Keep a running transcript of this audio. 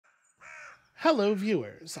Hello,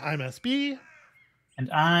 viewers. I'm SB,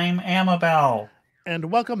 And I'm Amabel.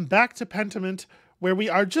 and welcome back to Pentiment, where we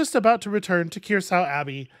are just about to return to Kearsau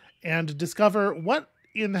Abbey and discover what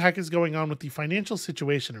in the heck is going on with the financial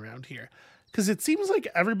situation around here. Because it seems like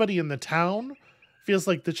everybody in the town feels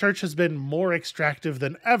like the church has been more extractive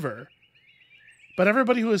than ever, but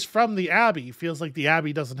everybody who is from the Abbey feels like the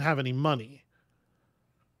Abbey doesn't have any money.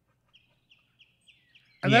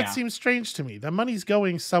 And that Yeah. seems strange to me. The money's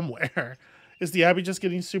going somewhere. Is the Abbey just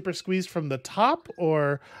getting super squeezed from the top?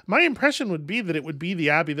 Or my impression would be that it would be the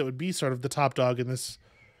Abbey that would be sort of the top dog in this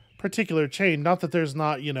particular chain. Not that there's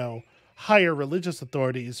not, higher religious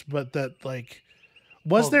authorities, but that like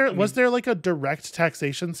Well, I was mean, there like a direct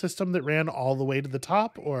taxation system that ran all the way to the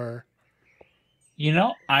top? Or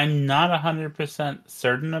I'm not 100%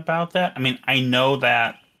 certain about that. I mean, I know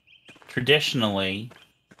that traditionally,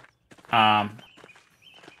 um,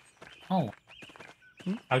 oh,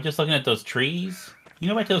 hmm? I was just looking at those trees. You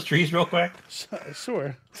know about those trees real quick?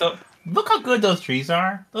 Sure. So, look how good those trees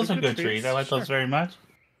are. The Those are good good trees. I trees? like those Sure. very much.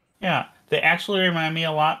 Yeah. They actually remind me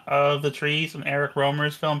a lot of the trees from Eric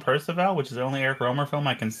Romer's film Percival, which is the only Eric Romer film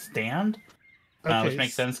I can stand. Which Okay,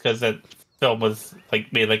 makes sense because that film was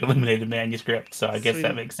like made like illuminated manuscript, so I guess that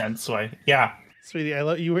sweetie. makes sense. So yeah, Sweetie,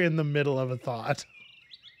 you were in the middle of a thought.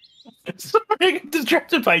 sorry, I got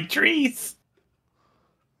distracted by trees.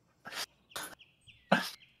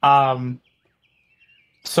 Um,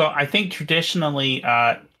 so I think traditionally,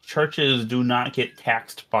 churches do not get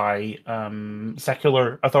taxed by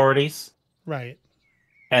secular authorities, Right.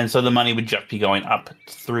 and so the money would just be going up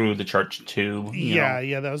through the church to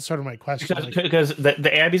Yeah, that was sort of my question. because Like,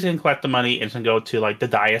 the abbeys can collect the money and it's gonna go to like the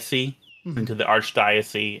diocese, mhm. into the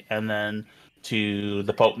archdiocese, and then to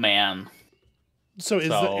the Pope man. So is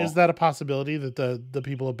So that a possibility that the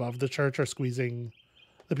people above the church are squeezing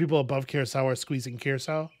the people above Curacao are squeezing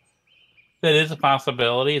Curacao? that is a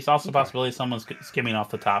possibility. It's also a Okay. possibility someone's skimming off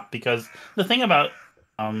the top because the thing about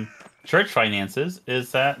um, church finances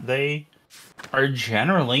is that they are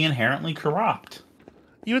generally inherently corrupt.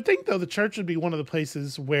 You would think though the church would be one of the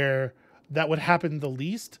places where that would happen the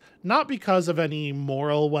least, not because of any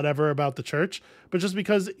moral whatever about the church, but just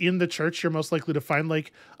because in the church you're most likely to find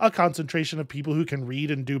like a concentration of people who can read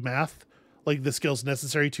and do math, like the skills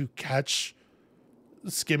necessary to catch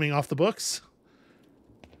skimming off the books.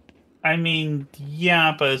 I mean,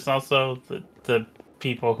 yeah, but it's also the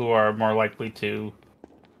people who are more likely to,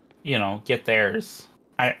 get theirs.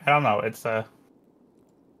 I don't know. Hey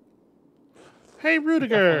Definitely.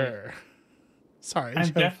 Rudiger. Sorry, I'm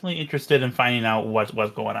Joe. definitely interested in finding out what's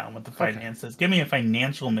going on with the Okay. finances. Give me a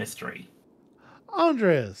financial mystery.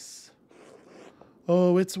 Andres.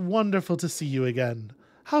 Oh, it's wonderful to see you again.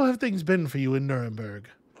 How have things been for you in Nuremberg?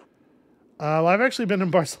 Well, I've actually been in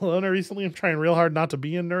Barcelona recently. I'm trying real hard not to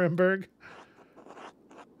be in Nuremberg.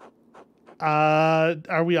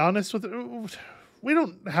 Are we honest with it? We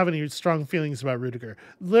don't have any strong feelings about Rudiger.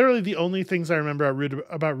 Literally, the only things I remember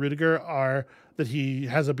about Rudiger are that he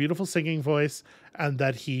has a beautiful singing voice and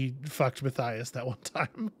that he fucked Matthias that one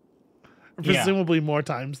time. Yeah. Presumably more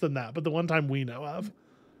times than that, but the one time we know of.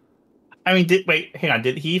 I mean, hang on.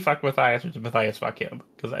 Did he fuck Matthias or did Matthias fuck him?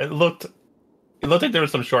 Because it looked like there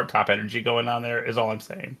was some short top energy going on there. Is all I'm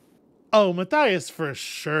saying. Oh, Matthias for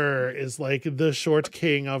sure is like the short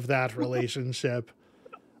king of that relationship.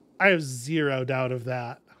 I have zero doubt of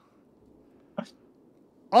that.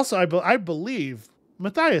 Also, I believe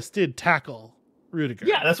Matthias did tackle Rudiger,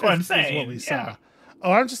 Yeah, that's what I'm is what we saying. Yeah, saw.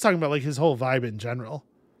 Oh, I'm just talking about like his whole vibe in general.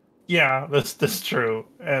 yeah, that's true.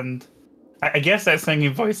 And I guess that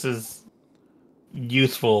singing voice is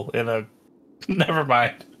useful in a. Never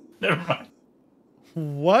mind. Never mind.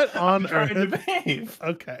 What I'm on trying to earth? behave.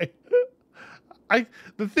 Okay. I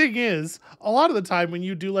the thing is, a lot of the time when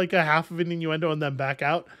you do like a half of an innuendo and then back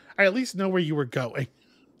out, I at least know where you were going.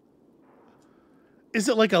 Is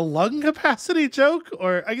it like a lung capacity joke,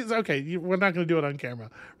 or I guess okay, we're not going to do it on camera.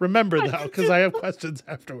 Remember though, because I have questions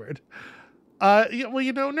afterward. Yeah,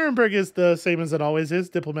 well, Nuremberg is the same as it always is.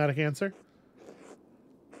 Diplomatic answer.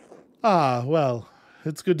 Ah, well,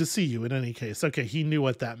 it's good to see you in any case. Okay, he knew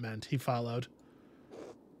what that meant. He followed.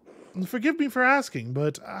 Forgive me for asking,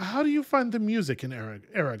 but how do you find the music in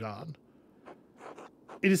Aragon?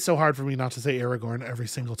 It is so hard for me not to say Aragorn every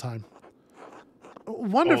single time. Oh,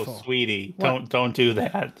 Wonderful. sweetie, What? don't do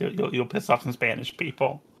that. You'll piss off some Spanish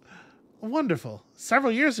people. Wonderful.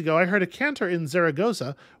 Several years ago, I heard a cantor in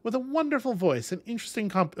Zaragoza with a wonderful voice and interesting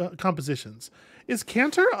compositions. Is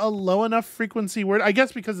cantor a low enough frequency word? I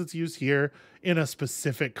guess because it's used here in a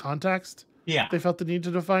specific context, Yeah. they felt the need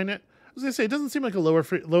to define it. I was going to say, it doesn't seem like a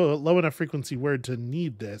low enough frequency word to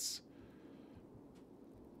need this.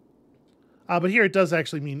 But here it does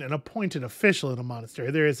actually mean an appointed official in a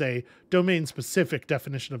monastery. There is a domain-specific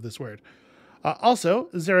definition of this word. Also,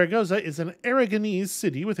 Zaragoza is an Aragonese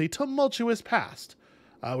city with a tumultuous past,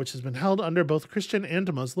 which has been held under both Christian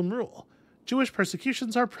and Muslim rule. Jewish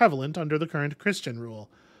persecutions are prevalent under the current Christian rule.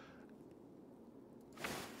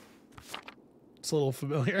 It's a little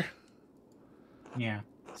familiar. Yeah,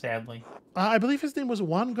 sadly. I believe his name was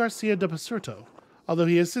Juan Garcia de Basurto, although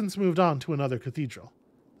he has since moved on to another cathedral.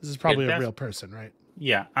 This is probably a real person, right?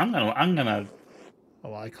 Yeah, I'm gonna. Oh,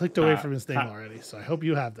 well, I clicked away from his name already, so I hope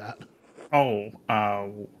you have that.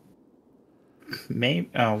 Maybe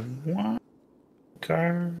Juan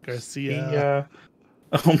Garcia.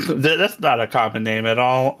 That's not a common name at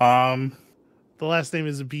all. The last name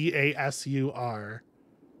is Basur.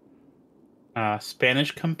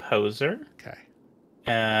 Spanish composer. Okay.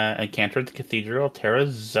 And cantor at the Cathedral of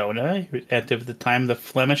Tarazona at the time of the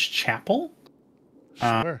Flemish Chapel.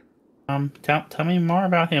 Sure. Tell me more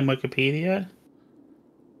about him, Wikipedia.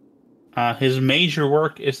 His major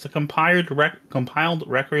work is the compiled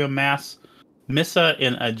Requiem Mass Missa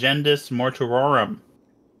in Agendis Mortuorum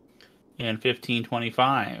in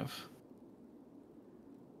 1525.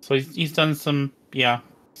 So he's done some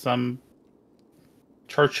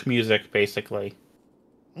church music, basically.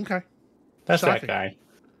 Okay. That's Shocking. that guy.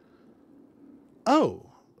 Oh,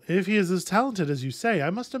 if he is as talented as you say, I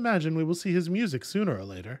must imagine we will see his music sooner or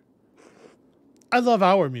later. I love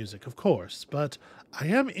our music, of course, but I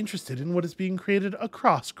am interested in what is being created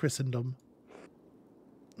across Christendom.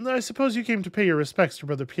 I suppose you came to pay your respects to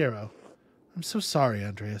Brother Piero. I'm so sorry,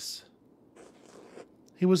 Andreas.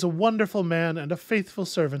 He was a wonderful man and a faithful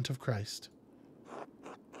servant of Christ.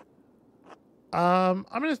 I'm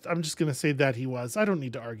just gonna say that he was. I don't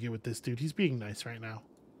need to argue with this dude. He's being nice right now.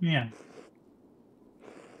 Yeah.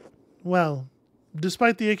 Well,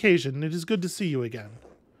 despite the occasion, it is good to see you again.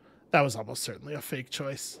 That was almost certainly a fake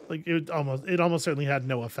choice. Like it almost certainly had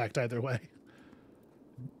no effect either way.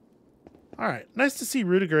 All right, nice to see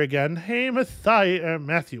Rudiger again. Hey,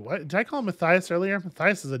 Matthew. What did I call him Matthias earlier?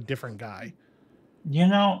 Matthias is a different guy. You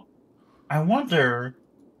know, I wonder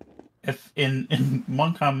if in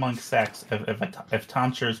Monk on Monk sex, if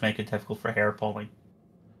tonsures make it difficult for hair pulling.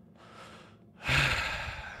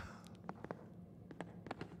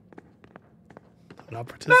 Not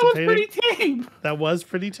participating. That was pretty tame. That was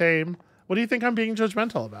pretty tame. What do you think I'm being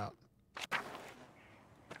judgmental about? I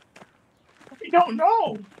don't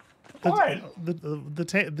know. What?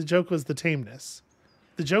 The joke was the tameness.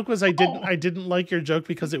 The joke was I didn't like your joke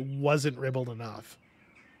because it wasn't ribbled enough.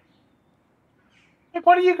 Like,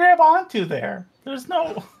 what do you grab onto there? There's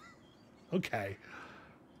no. Okay.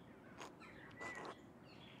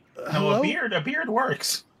 No, a beard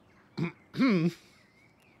works.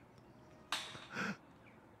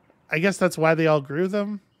 I guess that's why they all grew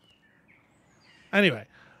them. Anyway,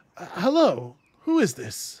 hello. Who is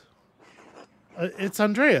this? It's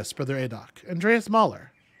Andreas, Brother Adok. Andreas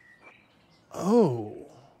Mahler. Oh,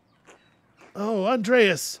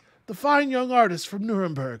 Andreas, the fine young artist from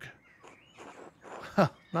Nuremberg. Huh,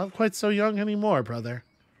 not quite so young anymore, brother.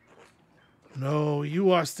 No,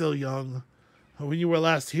 you are still young. When you were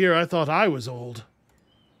last here, I thought I was old.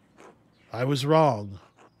 I was wrong.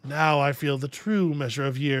 Now I feel the true measure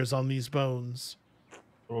of years on these bones.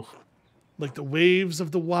 Oof. Like the waves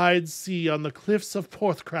of the wide sea on the cliffs of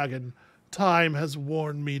Porthcragen, time has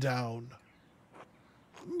worn me down.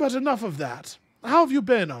 But enough of that. How have you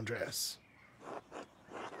been, Andreas?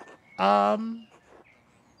 I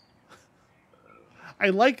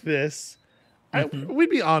like this. Mm-hmm. We'd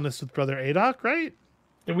be honest with Brother Adok, right?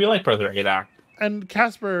 We like Brother Adok. And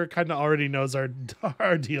Casper kind of already knows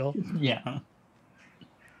our deal. Yeah.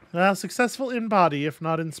 Successful in body, if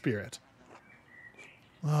not in spirit.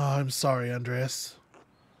 Oh, I'm sorry, Andreas.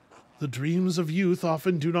 The dreams of youth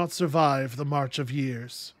often do not survive the march of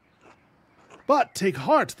years. But take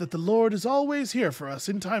heart that the Lord is always here for us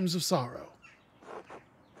in times of sorrow.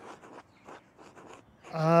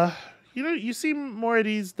 You seem more at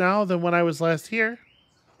ease now than when I was last here.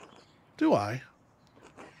 Do I?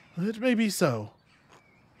 It may be so.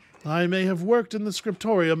 I may have worked in the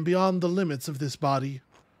scriptorium beyond the limits of this body.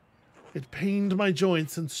 It pained my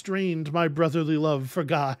joints and strained my brotherly love for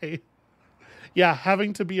Guy. Yeah,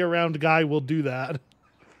 having to be around Guy will do that.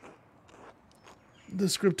 The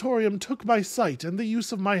scriptorium took my sight and the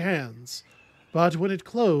use of my hands, but when it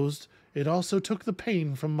closed, it also took the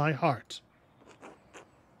pain from my heart.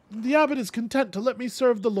 The abbot is content to let me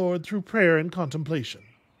serve the Lord through prayer and contemplation.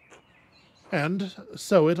 And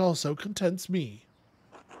so it also contents me.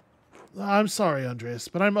 I'm sorry, Andreas,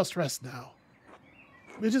 but I must rest now.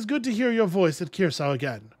 It is good to hear your voice at Kirsau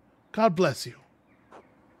again. God bless you.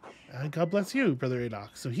 God bless you, Brother Adok.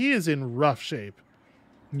 So he is in rough shape.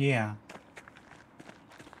 Yeah.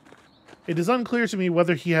 It is unclear to me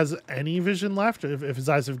whether he has any vision left, or if his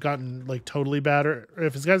eyes have gotten like totally bad, or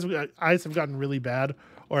if his eyes have gotten really bad,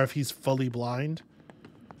 or if he's fully blind.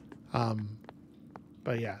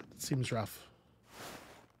 But yeah, it seems rough.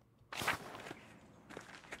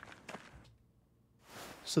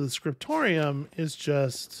 So the scriptorium is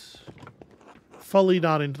just fully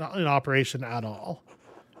not in operation at all,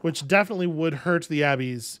 which definitely would hurt the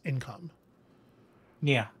Abbey's income.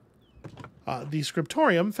 Yeah. The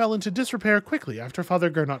scriptorium fell into disrepair quickly after Father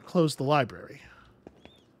Gernot closed the library.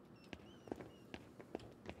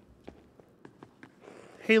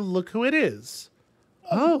 Hey, look who it is.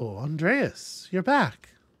 Oh, Andreas, you're back.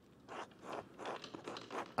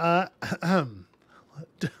 I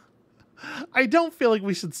don't feel like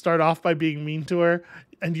we should start off by being mean to her,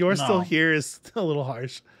 and you're still here is a little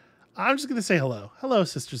harsh. I'm just going to say hello. Hello,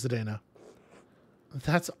 Sister Zdena.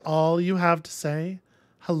 That's all you have to say?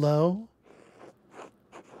 Hello?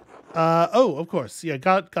 Oh, of course. Yeah,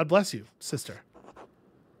 God bless you, sister.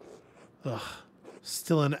 Ugh,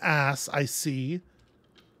 still an ass, I see.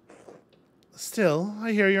 Still,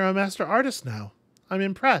 I hear you're a master artist now. I'm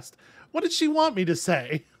impressed. What did she want me to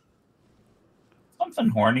say? Something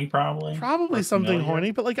horny, probably. Probably something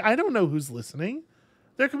horny, but like, I don't know who's listening.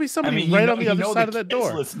 There could be somebody right on the other side of that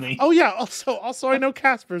door. Listening. Oh yeah. Also, I know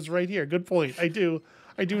Casper's right here. Good point. I do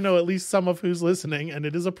know at least some of who's listening, and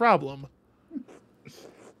it is a problem.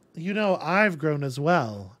 You know, I've grown as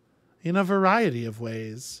well, in a variety of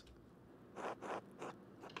ways.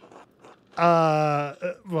 I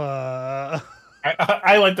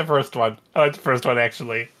like the first one. I like the first one,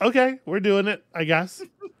 actually. Okay, we're doing it, I guess.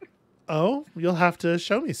 Oh, you'll have to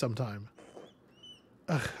show me sometime.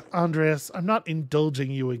 Ugh, Andreas, I'm not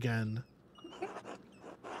indulging you again.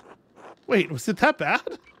 Wait, was it that bad?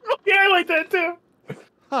 Yeah, I like that too.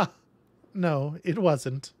 Huh. No, it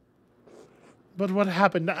wasn't. But what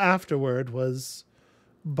happened afterward was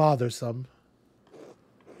bothersome.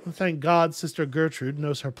 Thank God Sister Gertrude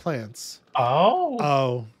knows her plants.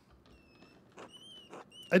 Oh.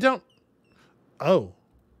 Oh.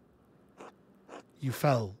 You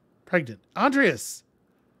fell pregnant. Andreas!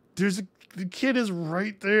 The kid is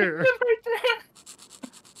right there. Right there.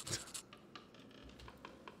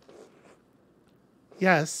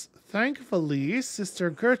 Yes, thankfully, Sister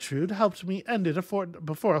Gertrude helped me end it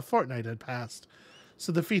before a fortnight had passed,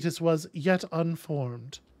 so the fetus was yet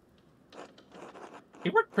unformed.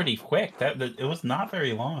 It worked pretty quick. It was not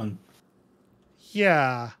very long.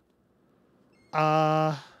 Yeah.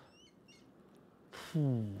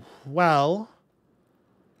 Well,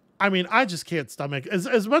 I mean, I just can't stomach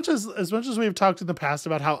as much as we've talked in the past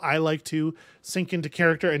about how I like to sink into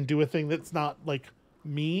character and do a thing that's not like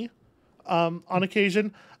me. On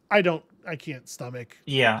occasion, I can't stomach.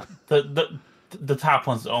 Yeah, the top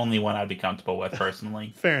one's the only one I'd be comfortable with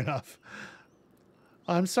personally. Fair enough.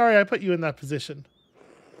 I'm sorry I put you in that position.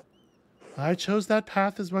 I chose that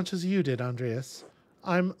path as much as you did, Andreas.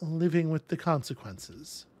 I'm living with the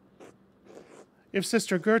consequences. If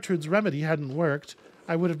Sister Gertrude's remedy hadn't worked,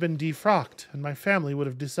 I would have been defrocked, and my family would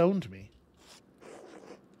have disowned me.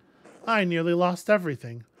 I nearly lost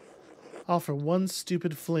everything, all for one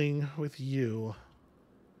stupid fling with you.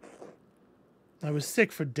 I was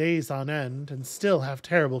sick for days on end, and still have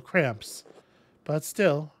terrible cramps. But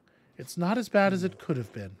still, it's not as bad as it could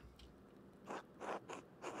have been.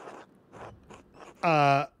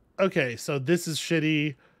 Okay, so this is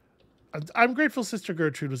shitty. I'm grateful Sister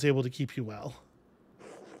Gertrude was able to keep you well.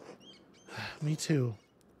 Me too.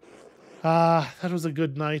 That was a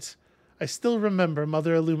good night. I still remember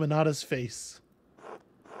Mother Illuminata's face.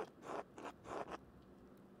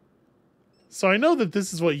 So I know that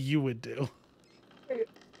this is what you would do.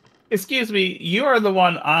 Excuse me, you are the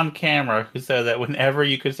one on camera who said that whenever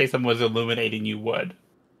you could say someone was illuminating, you would.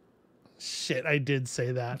 Shit, I did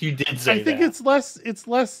say that. You did say that. I think it's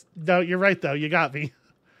less. No, you're right, though. You got me.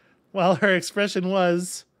 Well, her expression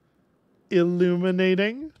was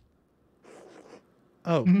illuminating.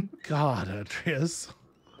 Oh, God, Andreas.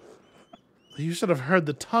 You should have heard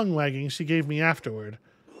the tongue wagging she gave me afterward.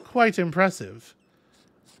 Quite impressive.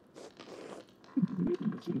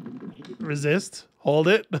 Resist. Hold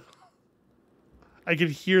it. I can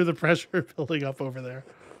hear the pressure building up over there.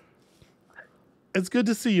 It's good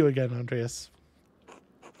to see you again, Andreas.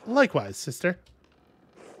 Likewise, sister.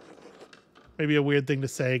 Maybe a weird thing to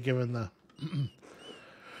say given the...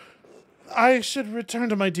 I should return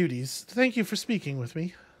to my duties. Thank you for speaking with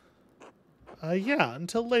me. Yeah,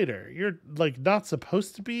 until later. You're, like, not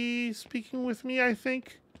supposed to be speaking with me, I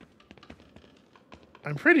think.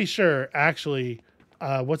 I'm pretty sure, actually,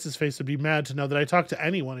 what's his face would be mad to know that I talked to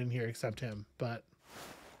anyone in here except him, but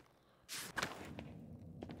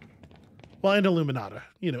well, and Illuminata,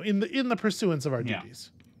 in the pursuance of our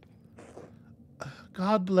duties.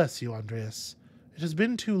 God bless you, Andreas. It has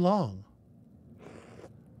been too long.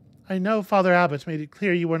 I know Father Abbot made it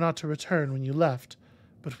clear you were not to return when you left,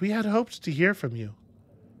 but we had hoped to hear from you.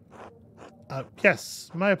 Yes,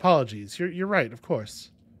 my apologies. You're right, of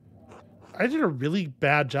course. I did a really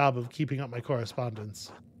bad job of keeping up my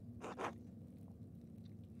correspondence.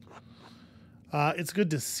 It's good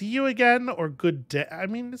to see you again, or good day. I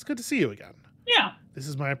mean, it's good to see you again. Yeah. This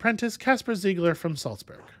is my apprentice, Caspar Ziegler from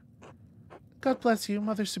Salzburg. God bless you,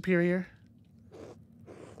 Mother Superior.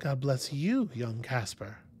 God bless you, young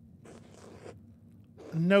Caspar.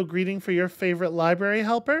 No greeting for your favorite library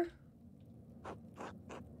helper?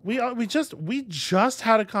 We just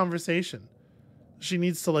had a conversation. She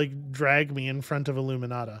needs to drag me in front of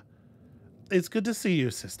Illuminata. It's good to see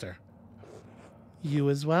you, sister. You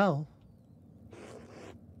as well.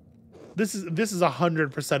 This is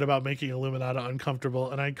 100% about making Illuminata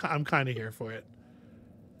uncomfortable, and I'm kind of here for it.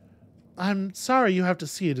 I'm sorry you have to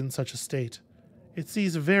see it in such a state. It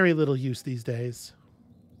sees very little use these days.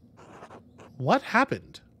 What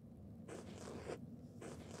happened?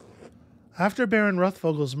 After Baron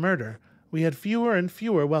Rothvogel's murder, we had fewer and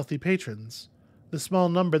fewer wealthy patrons. The small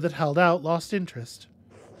number that held out lost interest.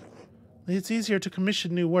 It's easier to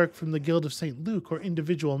commission new work from the Guild of St. Luke or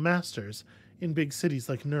individual masters in big cities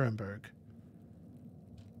like Nuremberg.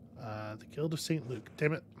 The Guild of St. Luke.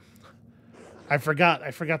 Damn it. I forgot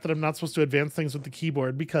that I'm not supposed to advance things with the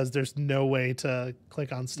keyboard because there's no way to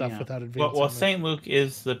click on stuff without advancing. Well, St. Luke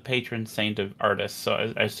is the patron saint of artists,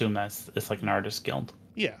 so I assume it's like an artist guild.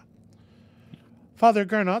 Yeah. Father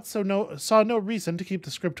Gernot saw no reason to keep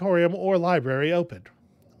the scriptorium or library open.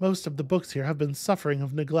 Most of the books here have been suffering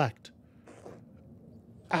of neglect.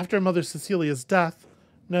 After Mother Cecilia's death,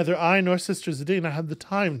 neither I nor Sister Zdena had the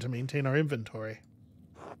time to maintain our inventory.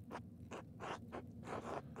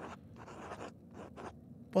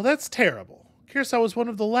 Well, that's terrible. Kirsau was one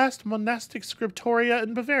of the last monastic scriptoria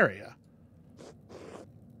in Bavaria.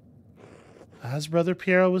 As Brother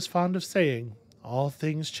Piero was fond of saying, all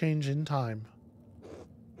things change in time.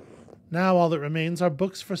 Now all that remains are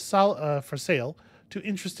books for sale to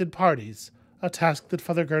interested parties, a task that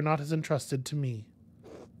Father Gernot has entrusted to me.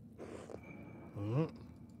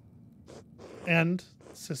 And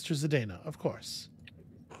Sister Zdena, of course.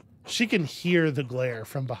 She can hear the glare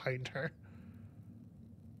from behind her.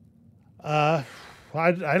 I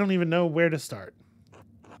don't even know where to start.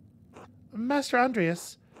 Master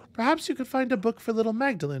Andreas, perhaps you could find a book for little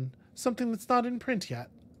Magdalene, something that's not in print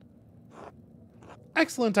yet.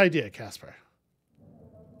 Excellent idea, Caspar.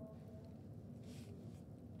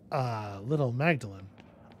 Little Magdalene.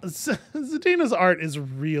 Zadena's art is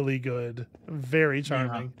really good. Very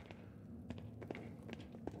charming.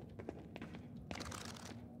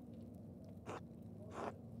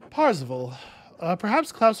 Parzival.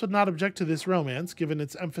 Perhaps Klaus would not object to this romance, given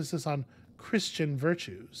its emphasis on Christian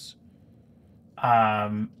virtues.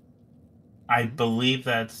 I believe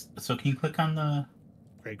that's... So can you click on the...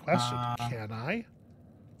 Great question. Can I?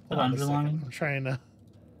 The underline? I'm trying to...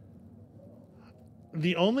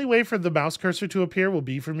 The only way for the mouse cursor to appear will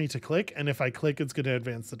be for me to click, and if I click, it's going to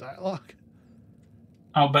advance the dialogue.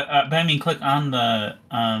 Oh, but I mean, click on the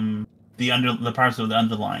parts of the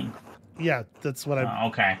underline. Yeah, that's what I'm...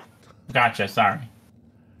 Okay. Gotcha, sorry.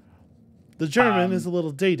 The German is a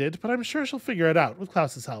little dated, but I'm sure she'll figure it out with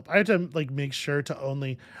Klaus's help. I had to make sure to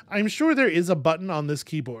only... I'm sure there is a button on this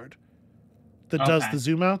keyboard that does the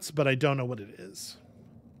zoom outs, but I don't know what it is.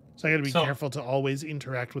 So I got to be careful to always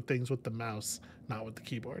interact with things with the mouse, not with the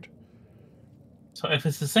keyboard. So if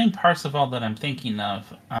it's the same Parzival that I'm thinking of,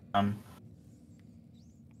 you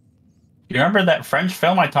remember that French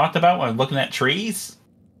film I talked about when I was looking at trees?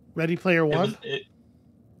 Ready Player One?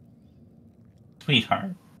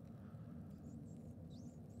 Sweetheart.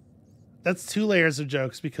 That's two layers of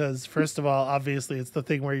jokes because, first of all, obviously it's the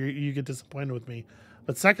thing where you get disappointed with me.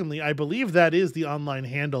 But secondly, I believe that is the online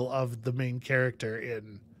handle of the main character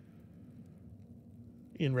in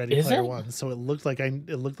Ready Player One. So it looked like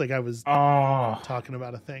I was talking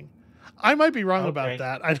about a thing. I might be wrong about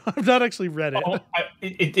that. I've not actually read it.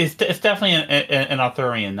 It's definitely an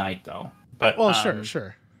Arthurian night, though. But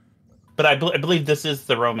sure. But I believe this is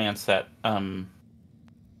the romance that the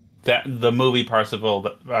movie Percival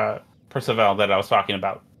that I was talking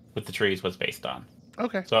about with the trees was based on.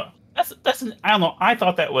 Okay. So that's I don't know. I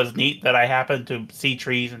thought that was neat that I happened to see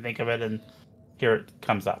trees and think of it, and here it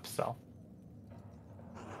comes up. So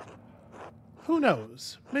who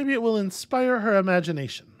knows? Maybe it will inspire her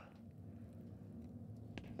imagination.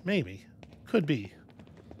 Maybe. Could be.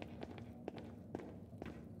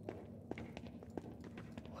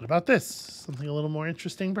 What about this? Something a little more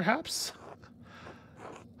interesting, perhaps?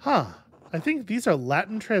 Huh. I think these are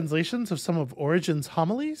Latin translations of some of Origen's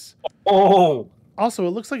homilies. Oh! Also,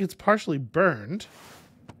 it looks like it's partially burned.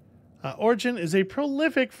 Origen is a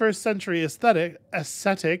prolific first century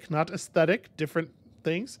ascetic, not aesthetic, different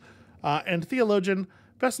things, and theologian,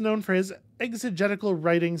 best known for his exegetical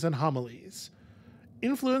writings and homilies.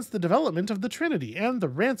 Influenced the development of the Trinity and the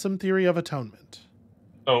ransom theory of atonement.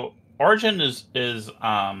 So Origen is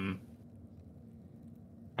I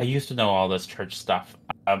used to know all this church stuff.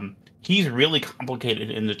 He's really complicated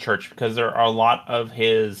in the church because there are a lot of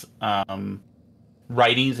his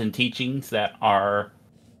writings and teachings that are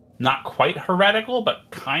not quite heretical, but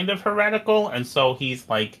kind of heretical, and so he's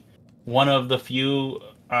like one of the few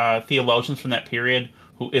theologians from that period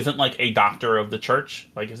who isn't like a doctor of the church.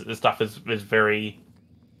 Like his stuff is very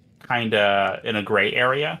kind of in a gray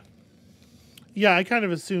area. Yeah, I kind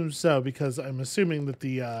of assume so, because I'm assuming that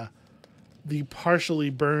the partially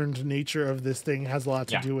burned nature of this thing has a lot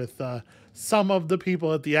to do with some of the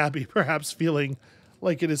people at the Abbey perhaps feeling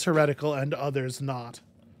like it is heretical and others not.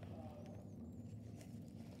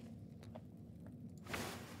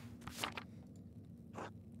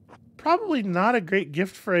 Probably not a great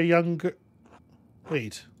gift for a young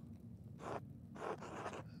Wait.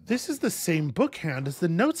 This is the same book hand as the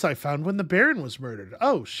notes I found when the Baron was murdered.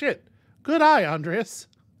 Oh, shit. Good eye, Andreas.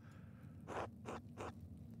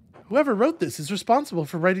 Whoever wrote this is responsible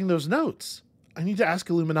for writing those notes. I need to ask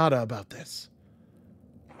Illuminata about this.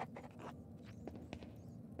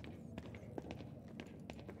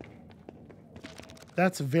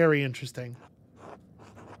 That's very interesting.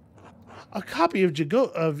 A copy of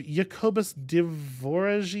Jacobus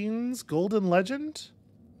Dvoragin's Golden Legend?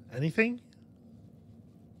 Anything?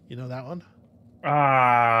 You know that one?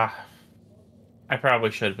 I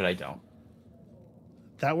probably should, but I don't.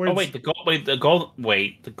 That word. Oh wait,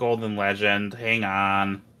 the Golden Legend. Hang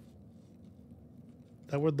on.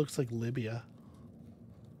 That word looks like Libya.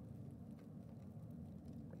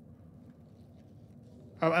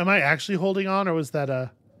 Am I actually holding on, or was that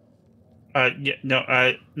a? Yeah,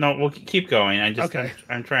 no. We'll keep going. Okay.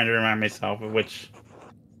 I'm trying to remind myself of which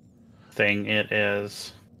thing it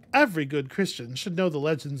is. Every good Christian should know the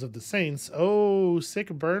legends of the saints. Oh, sick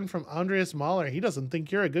burn from Andreas Mahler. He doesn't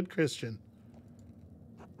think you're a good Christian.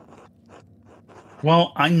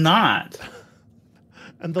 Well, I'm not.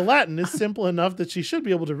 And the Latin is simple enough that she should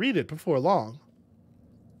be able to read it before long.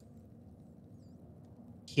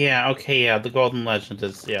 Yeah, okay, yeah, the Golden Legend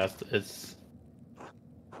is, it's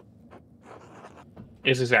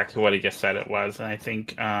exactly what he just said it was, and I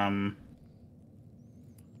think,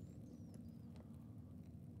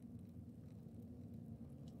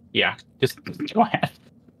 yeah, just go ahead.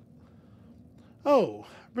 Oh,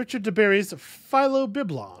 Richard de Berry's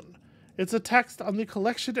Philobiblon. It's a text on the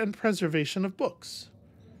collection and preservation of books.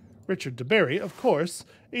 Richard de Berry, of course,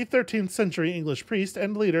 a 13th century English priest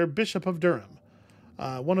and later Bishop of Durham.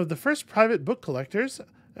 One of the first private book collectors,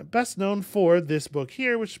 best known for this book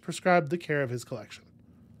here, which prescribed the care of his collection.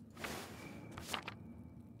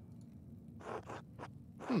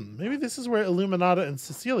 Maybe this is where Illuminata and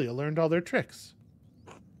Cecilia learned all their tricks.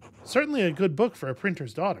 Certainly a good book for a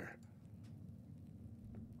printer's daughter.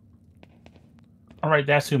 All right,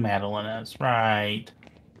 that's who Madeline is, right?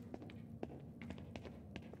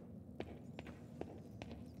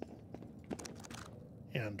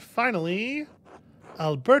 And finally,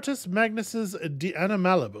 Albertus Magnus's De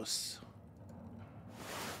Animalibus.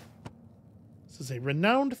 This is a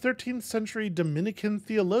renowned 13th century Dominican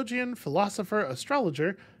theologian, philosopher,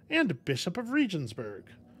 astrologer, and Bishop of Regensburg.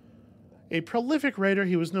 A prolific writer,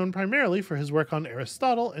 he was known primarily for his work on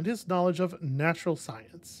Aristotle and his knowledge of natural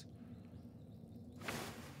science.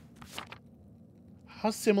 How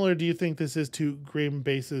similar do you think this is to Graham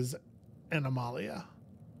Bass's Animalia?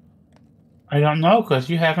 I don't know, because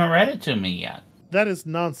you haven't read it to me yet. That is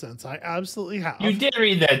nonsense. I absolutely have. You did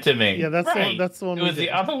read that to me. Yeah, that's right. The one. It was the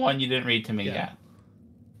other one you didn't read to me yet.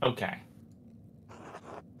 Okay.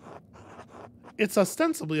 It's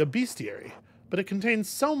ostensibly a bestiary, but it contains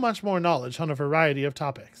so much more knowledge on a variety of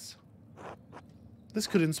topics. This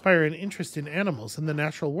could inspire an interest in animals and the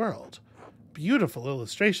natural world. Beautiful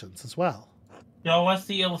illustrations as well. Yo, what's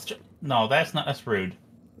the illustration? No, that's rude.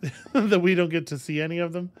 That we don't get to see any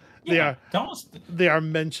of them. Yeah, they are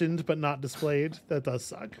mentioned but not displayed. That does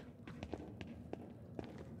suck.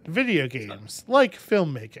 Video games, like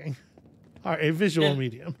filmmaking, are a visual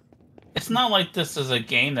medium. It's not like this is a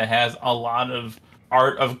game that has a lot of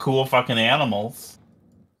art of cool fucking animals.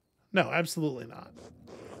 No, absolutely not.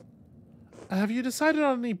 Have you decided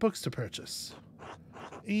on any books to purchase?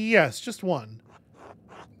 Yes, just one.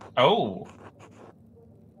 Oh.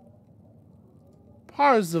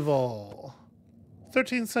 Parzival.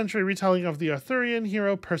 13th century retelling of the Arthurian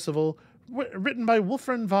hero Percival, written by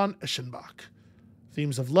Wolfram von Eschenbach.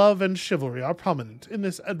 Themes of love and chivalry are prominent in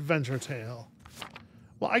this adventure tale.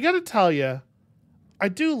 Well, I gotta tell you, I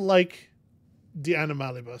do like the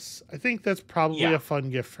Animalibus. I think that's probably a fun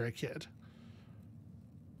gift for a kid.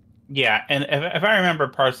 Yeah, and if I remember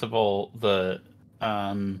Parzival,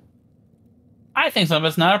 I think some of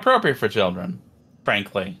it's not appropriate for children,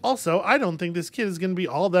 frankly. Also, I don't think this kid is going to be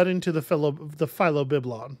all that into the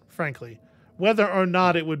Philobiblon, frankly. Whether or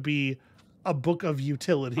not it would be a book of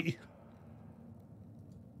utility.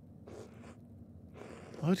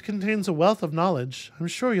 Oh, it contains a wealth of knowledge. I'm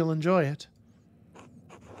sure you'll enjoy it.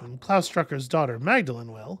 And Klaus Strucker's daughter,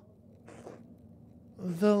 Magdalene, will.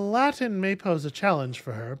 The Latin may pose a challenge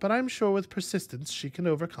for her, but I'm sure with persistence she can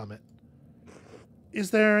overcome it. Is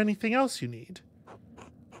there anything else you need?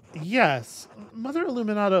 Yes. Mother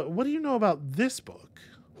Illuminata, what do you know about this book?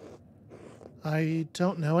 I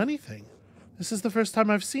don't know anything. This is the first time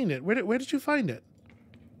I've seen it. Where did you find it?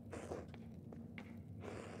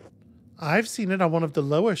 I've seen it on one of the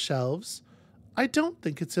lower shelves. I don't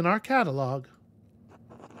think it's in our catalog.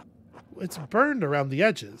 It's burned around the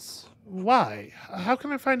edges. Why? How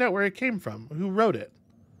can I find out where it came from? Who wrote it?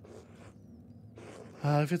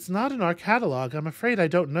 If it's not in our catalog, I'm afraid I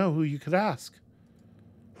don't know who you could ask.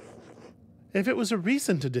 If it was a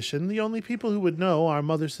recent edition, the only people who would know are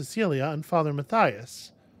Mother Cecilia and Father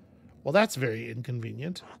Matthias. Well, that's very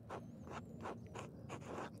inconvenient.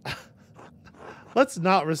 Let's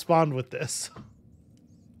not respond with this.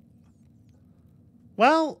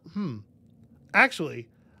 Well, actually,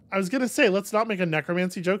 I was going to say, let's not make a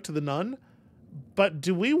necromancy joke to the nun, but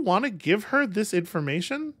do we want to give her this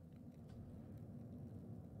information?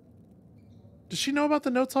 Does she know about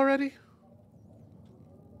the notes already?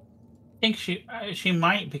 I think she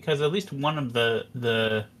might, because at least one of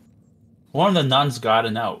the nuns got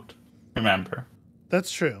a note. Remember?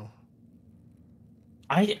 That's true.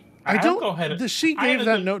 I don't go ahead. She gave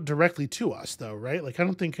that note directly to us, though, right? Like, I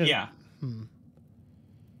don't think. Yeah.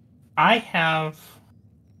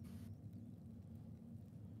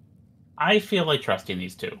 I feel like trusting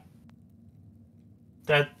these two.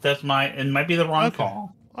 That's my. It might be the wrong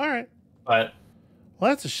call. All right. But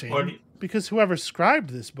well, that's a shame. Because whoever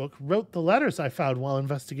scribed this book wrote the letters I found while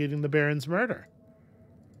investigating the Baron's murder.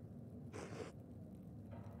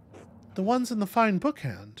 The ones in the fine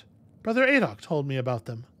bookhand. Brother Adok told me about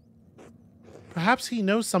them. Perhaps he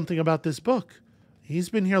knows something about this book. He's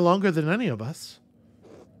been here longer than any of us.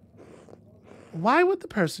 Why would the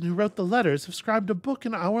person who wrote the letters have scribed a book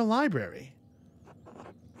in our library?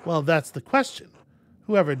 Well, that's the question.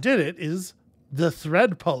 Whoever did it is the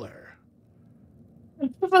Thread Puller.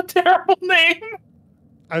 That's a terrible name.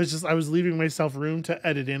 I was leaving myself room to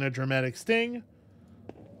edit in a dramatic sting.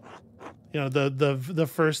 You know, the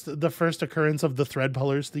first occurrence of the Thread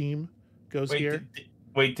Pullers theme goes here.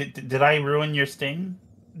 Did I ruin your sting?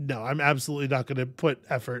 No, I'm absolutely not going to put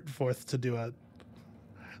effort forth to do it.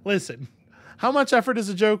 Listen, how much effort is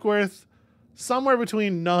a joke worth? Somewhere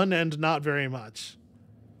between none and not very much.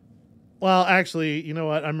 Well, actually, you know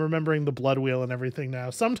what? I'm remembering the blood wheel and everything now.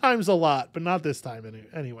 Sometimes a lot, but not this time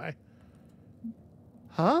anyway.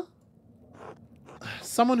 Huh?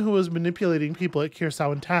 Someone who was manipulating people at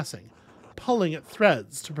Kirsau and Tassing, pulling at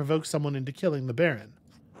threads to provoke someone into killing the Baron.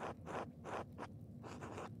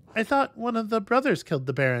 I thought one of the brothers killed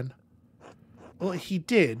the Baron. Well, he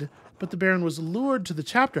did, but the Baron was lured to the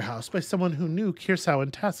chapter house by someone who knew Kirsau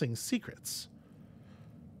and Tassing's secrets.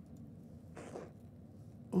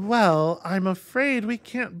 Well, I'm afraid we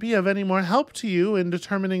can't be of any more help to you in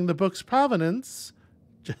determining the book's provenance.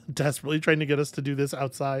 Desperately trying to get us to do this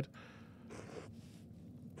outside.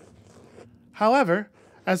 However,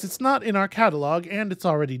 as it's not in our catalog and it's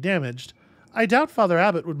already damaged, I doubt Father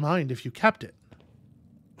Abbot would mind if you kept it.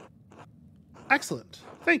 Excellent.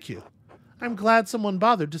 Thank you. I'm glad someone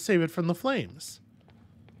bothered to save it from the flames.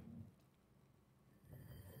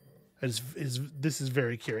 This is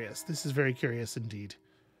very curious. This is very curious indeed.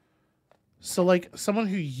 So, like, someone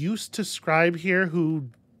who used to scribe here who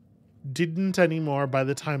didn't anymore by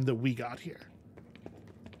the time that we got here.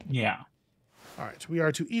 Yeah. All right, we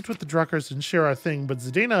are to eat with the Druckers and share our thing, but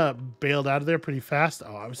Zdena bailed out of there pretty fast.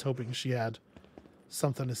 Oh, I was hoping she had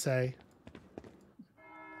something to say.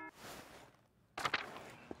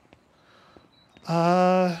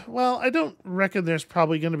 Well, I don't reckon there's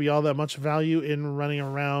probably going to be all that much value in running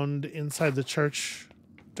around inside the church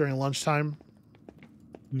during lunchtime.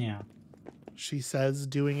 Yeah. she says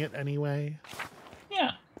doing it anyway.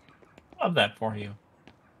 Yeah, love that for you.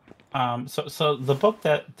 So the book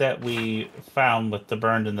that we found with the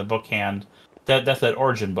burned in the book hand, that's that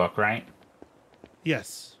origin book, right?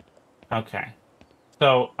 Yes. Okay.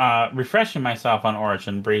 So refreshing myself on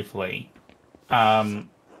origin briefly. So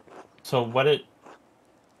what it?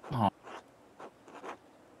 Oh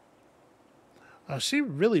She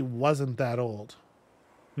really wasn't that old.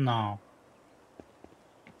 no.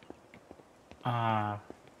 Uh,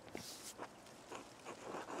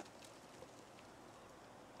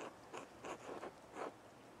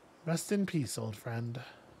 Rest in peace, old friend.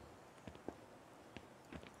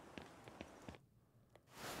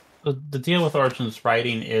 the deal with Origen's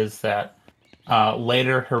writing is that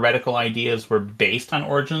later heretical ideas were based on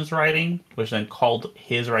Origen's writing, which then called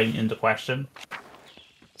his writing into question.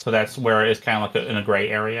 So that's where it's kind of like in a gray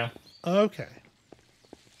area. Okay.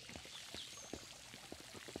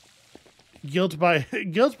 Guilt by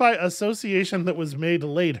association that was made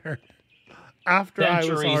later, after I was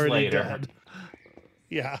Centuries already later. dead.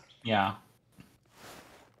 Yeah. Yeah.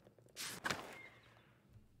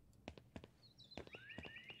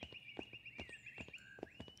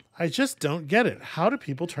 I just don't get it. How do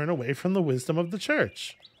people turn away from the wisdom of the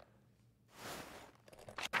church?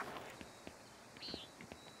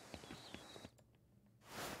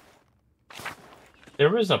 There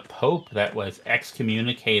was a pope that was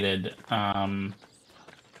excommunicated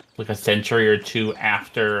like a century or two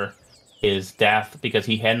after his death because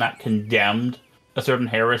he had not condemned a certain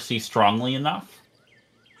heresy strongly enough.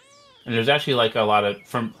 And there's actually like a lot of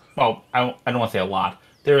I don't want to say a lot.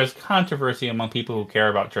 There is controversy among people who care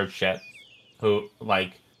about church shit, who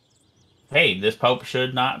like, hey, this pope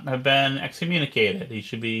should not have been excommunicated. He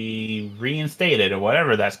should be reinstated or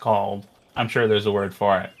whatever that's called. I'm sure there's a word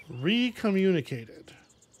for it. Recommunicated.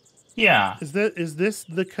 Yeah. Is this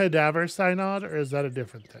the cadaver synod, or is that a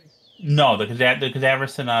different thing? No, the cadaver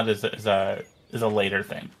synod is a later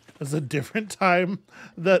thing. Is a different time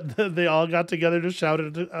that they all got together to shout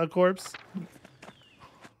at a corpse?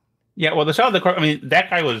 Yeah, well, the shout of the corpse. I mean, that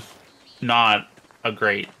guy was not a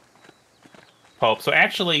great pope. So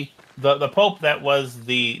actually, the pope that was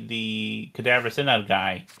the cadaver synod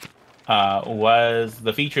guy was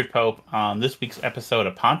the featured pope on this week's episode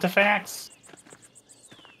of Pontifex,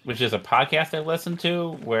 which is a podcast I listen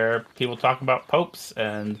to where people talk about popes,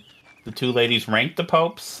 and the two ladies rank the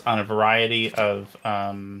popes on a variety of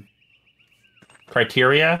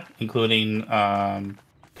criteria, including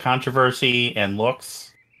controversy and looks.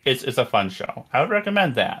 It's a fun show. I would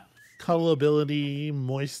recommend that. Colorability,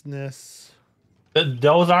 moistness.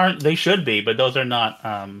 Those aren't. They should be, but those are not.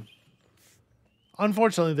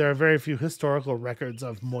 Unfortunately, there are very few historical records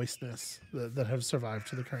of moistness that have survived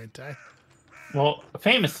to the current day. Well,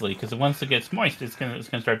 famously, because once it gets moist, it's gonna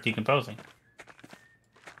start decomposing.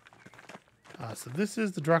 So this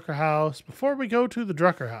is the Drucker house. Before we go to the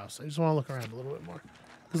Drucker house, I just want to look around a little bit more,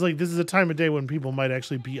 because like this is a time of day when people might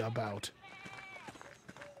actually be about.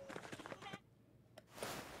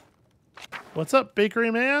 What's up,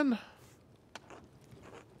 bakery man?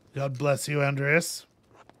 God bless you, Andreas.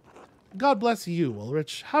 God bless you,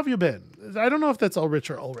 Ulrich. How have you been? I don't know if that's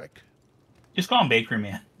Ulrich or Ulrich. Just call him Bakery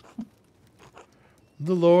Man.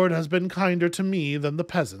 The Lord has been kinder to me than the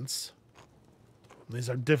peasants. These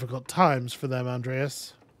are difficult times for them,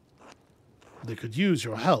 Andreas. They could use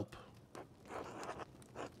your help.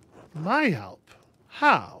 My help?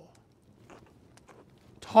 How?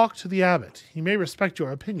 Talk to the abbot. He may respect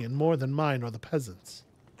your opinion more than mine or the peasants.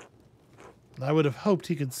 I would have hoped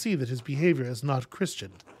he could see that his behavior is not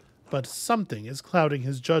Christian, but something is clouding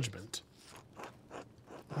his judgment.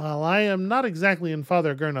 Well, I am not exactly in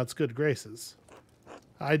Father Gernot's good graces.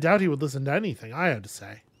 I doubt he would listen to anything I had to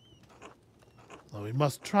say. Though we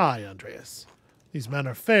must try, Andreas. These men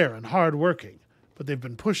are fair and hard-working, but they've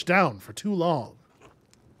been pushed down for too long.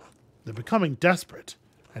 They're becoming desperate,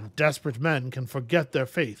 and desperate men can forget their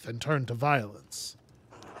faith and turn to violence.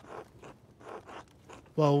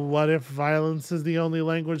 Well, what if violence is the only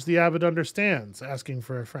language the abbot understands? Asking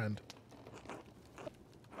for a friend.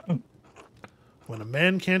 When a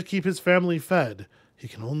man can't keep his family fed, he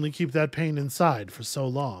can only keep that pain inside for so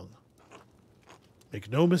long.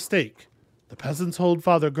 Make no mistake, the peasants hold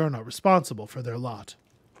Father Gernot responsible for their lot.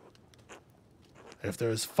 If there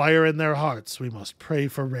is fire in their hearts, we must pray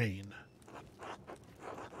for rain.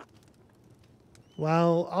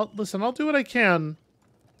 Well, I'll do what I can.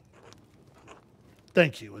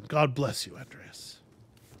 Thank you, and God bless you, Andreas.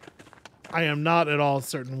 I am not at all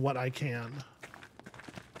certain what I can.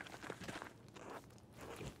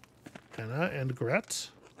 Anna and Gret.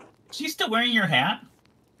 Is she still wearing your hat?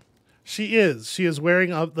 She is. She is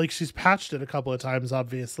wearing up like she's patched it a couple of times,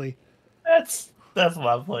 obviously. That's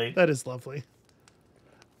lovely. That is lovely.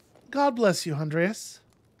 God bless you, Andreas.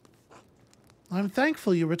 I'm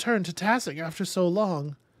thankful you returned to Tassing after so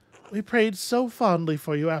long. We prayed so fondly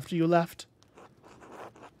for you after you left.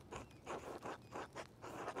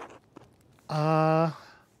 I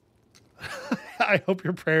hope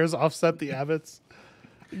your prayers offset the abbots.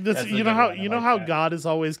 You know how God is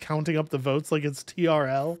always counting up the votes like it's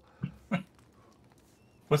TRL.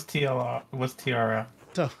 What's TLR? What's TRL?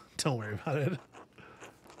 Don't worry about it.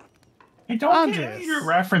 Hey, don't get your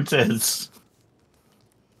references.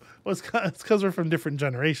 Well, it's because we're from different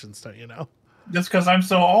generations, don't you know? Just because I'm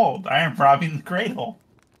so old, I am robbing the cradle.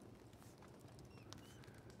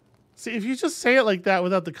 See, if you just say it like that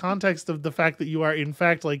without the context of the fact that you are, in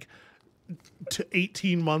fact, like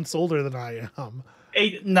 18 months older than I am.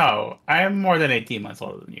 No, I am more than 18 months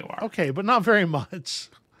older than you are. Okay, but not very much.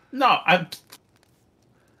 No,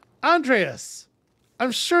 Andreas,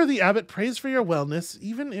 I'm sure the abbot prays for your wellness,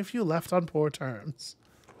 even if you left on poor terms.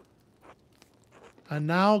 And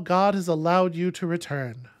now God has allowed you to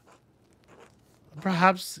return.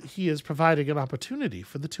 Perhaps he is providing an opportunity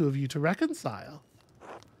for the two of you to reconcile.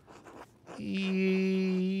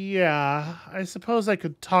 Yeah, I suppose I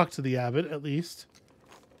could talk to the abbot, at least.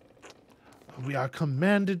 We are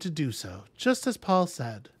commanded to do so, just as Paul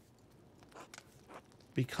said.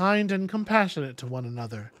 Be kind and compassionate to one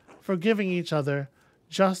another, forgiving each other,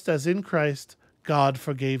 just as in Christ God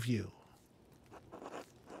forgave you.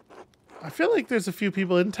 I feel like there's a few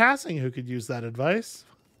people in Tassing who could use that advice.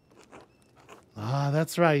 Ah,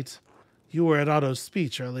 that's right. You were at Otto's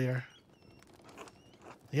speech earlier.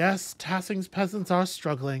 Yes, Tassing's peasants are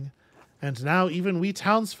struggling, and now even we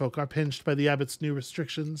townsfolk are pinched by the abbot's new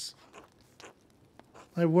restrictions.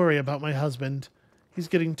 I worry about my husband. He's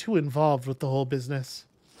getting too involved with the whole business.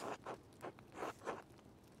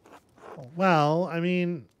 Well, I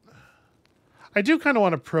mean, I do kind of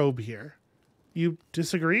want to probe here. You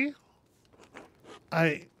disagree?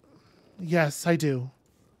 Yes, I do.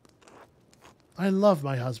 I love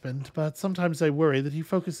my husband, but sometimes I worry that he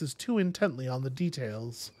focuses too intently on the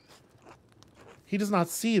details. He does not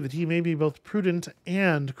see that he may be both prudent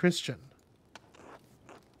and Christian.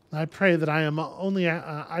 I pray that I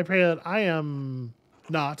am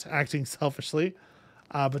not acting selfishly,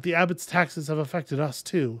 but the abbot's taxes have affected us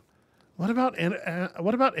too. What about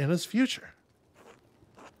Anna's future?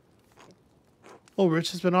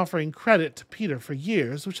 Ulrich has been offering credit to Peter for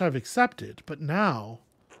years, which I've accepted, but now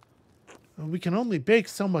we can only bake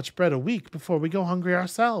so much bread a week before we go hungry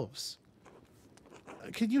ourselves.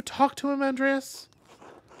 Can you talk to him, Andreas?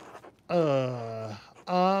 I'm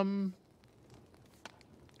going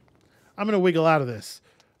to wiggle out of this.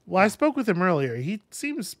 Well, I spoke with him earlier. He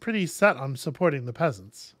seems pretty set on supporting the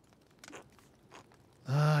peasants.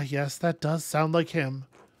 Yes, that does sound like him.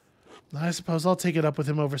 I suppose I'll take it up with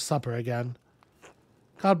him over supper again.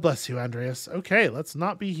 God bless you, Andreas. Okay, let's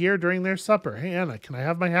not be here during their supper. Hey, Anna, can I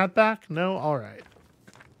have my hat back? No? All right.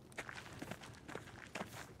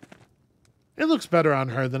 It looks better on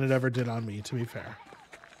her than it ever did on me, to be fair.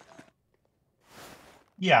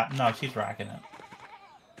 Yeah, no, she's rocking it.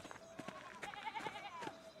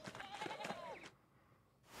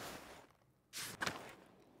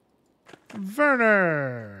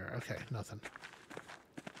 Werner! Okay, nothing.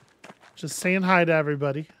 Just saying hi to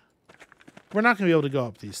everybody. We're not going to be able to go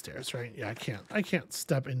up these stairs, right? Yeah, I can't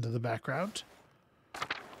step into the background.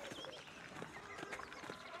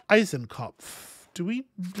 Eisenkopf. Do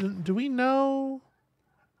we know?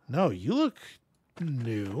 No, you look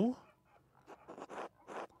new.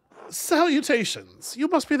 Salutations. You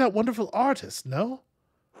must be that wonderful artist, no?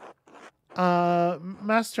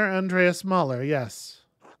 Master Andreas Mahler, yes.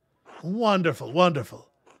 Wonderful, wonderful.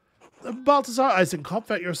 Balthasar Eisenkopf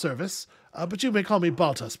at your service, but you may call me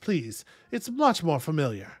Baltus, please. It's much more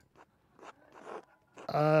familiar.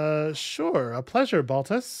 Sure. A pleasure,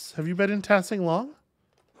 Baltus. Have you been in Tassing long?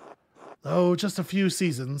 Oh, just a few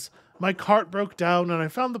seasons. My cart broke down, and I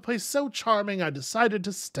found the place so charming I decided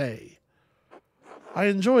to stay. I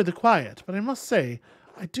enjoy the quiet, but I must say,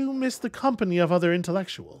 I do miss the company of other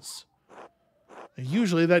intellectuals.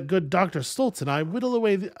 Usually that good Dr. Stoltz and I whittle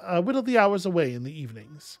the hours away in the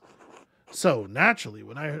evenings. So, naturally,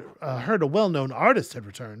 when I heard a well-known artist had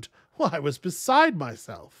returned, well, I was beside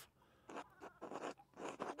myself.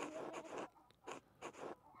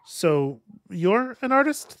 So, you're an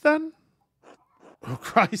artist, then? Oh,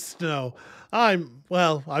 Christ, no. I'm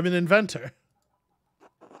an inventor.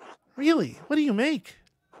 Really? What do you make?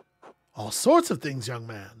 All sorts of things, young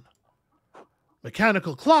man.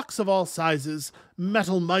 Mechanical clocks of all sizes,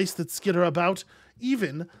 metal mice that skitter about,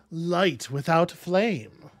 even light without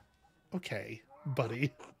flame. Okay,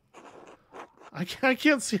 buddy. I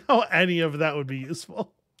can't see how any of that would be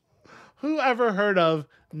useful. Who ever heard of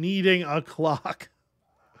needing a clock?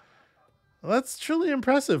 Well, that's truly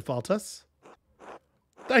impressive, Baltus.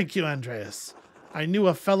 Thank you, Andreas. I knew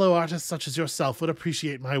a fellow artist such as yourself would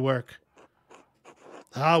appreciate my work.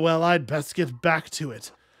 Ah, well, I'd best get back to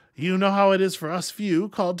it. You know how it is for us few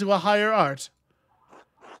called to a higher art.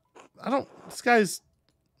 I don't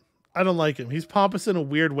like him. He's pompous in a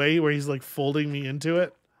weird way where he's like folding me into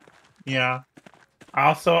it. Yeah.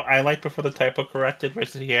 Also, I like before the typo corrected, where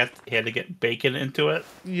he had to get bacon into it.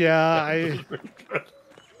 Yeah,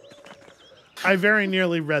 I very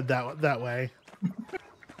nearly read that way.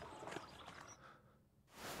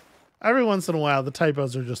 Every once in a while, the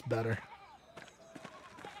typos are just better.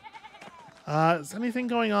 Is anything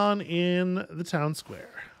going on in the town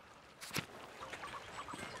square?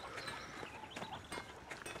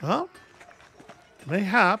 Well,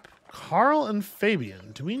 mayhap Carl and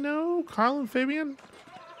Fabian. Do we know Carl and Fabian?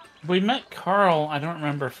 We met Carl. I don't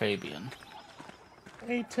remember Fabian.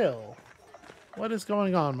 Hey, Till. What is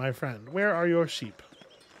going on, my friend? Where are your sheep?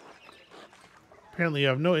 Apparently you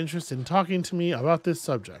have no interest in talking to me about this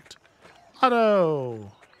subject.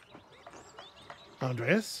 Otto!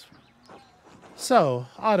 Andreas? So,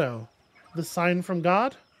 Otto, the sign from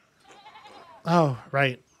God? Oh,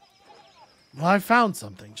 right. Well, I found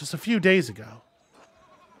something just a few days ago.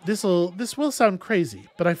 This will sound crazy,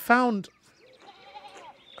 but I found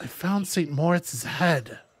St. Moritz's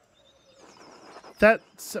head.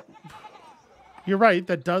 You're right,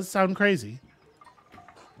 that does sound crazy.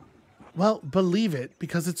 Well, believe it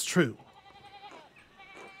because it's true.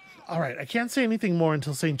 All right, I can't say anything more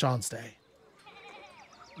until St. John's Day.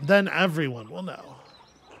 Then everyone will know.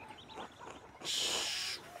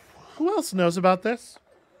 Shh. Who else knows about this?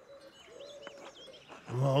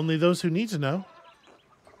 Well, only those who need to know.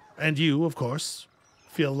 And you, of course.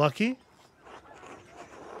 Feel lucky?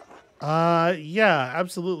 Yeah,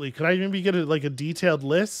 absolutely. Could I maybe get a detailed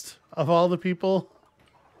list of all the people?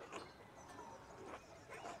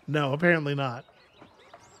 No, apparently not.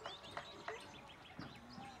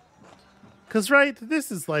 Because, right,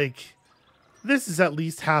 this is at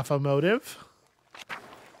least half a motive.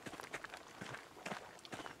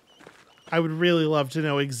 I would really love to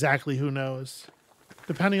know exactly who knows.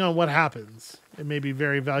 Depending on what happens, it may be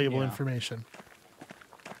very valuable information.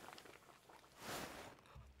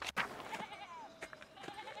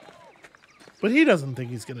 But he doesn't think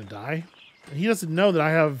he's going to die. And he doesn't know that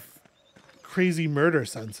I have crazy murder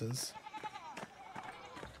senses.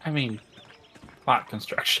 I mean, plot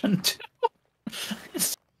construction, too.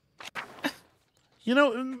 You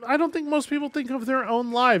know, I don't think most people think of their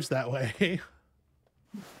own lives that way.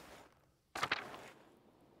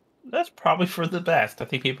 That's probably for the best. I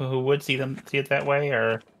think people who would see it that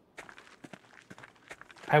way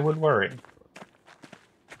I would worry.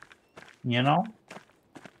 You know?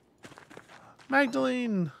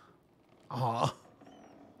 Magdalene. Aw.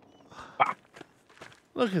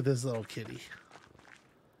 Look at this little kitty.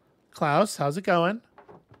 Klaus, how's it going?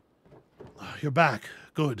 Oh, you're back.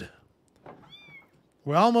 Good.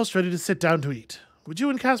 We're almost ready to sit down to eat. Would you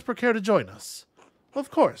and Casper care to join us? Of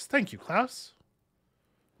course. Thank you, Klaus.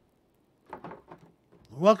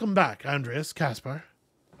 Welcome back, Andreas, Casper.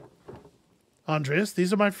 Andreas,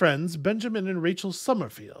 these are my friends, Benjamin and Rachel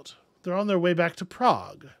Summerfield. They're on their way back to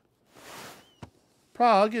Prague.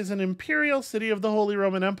 Prague is an imperial city of the Holy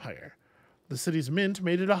Roman Empire. The city's mint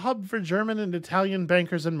made it a hub for German and Italian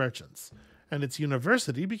bankers and merchants, and its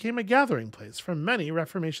university became a gathering place for many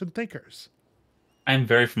Reformation thinkers. I'm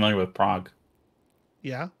very familiar with Prague.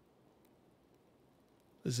 Yeah?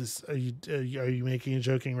 Are you making a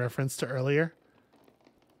joking reference to earlier?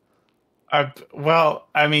 Well,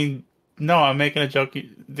 I mean, no, I'm making a joke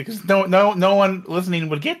because no one listening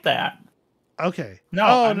would get that. Okay. No.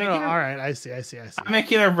 Oh, no. All right. I see. I'm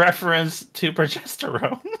making a reference to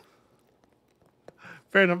progesterone.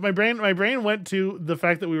 Fair enough. My brain went to the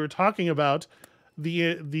fact that we were talking about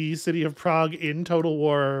the city of Prague in Total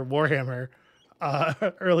War Warhammer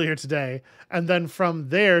earlier today, and then from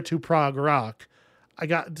there to Prague Rock.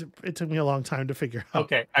 It took me a long time to figure out.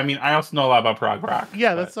 Okay. I mean, I also know a lot about Prague Rock.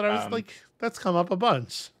 Yeah, that's what I was like. That's come up a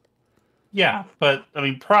bunch. Yeah, but I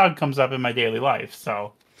mean, Prague comes up in my daily life,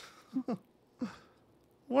 so.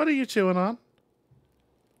 What are you chewing on?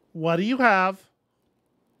 What do you have?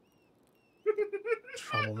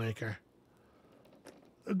 Troublemaker.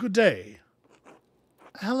 Good day.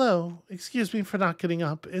 Hello. Excuse me for not getting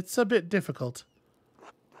up. It's a bit difficult.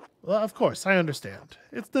 Well, of course, I understand.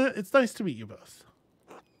 It's nice to meet you both.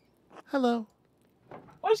 Hello.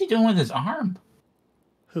 What is he doing with his arm?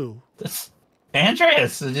 Who? This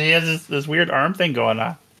Andreas. He has this weird arm thing going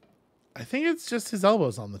on. I think it's just his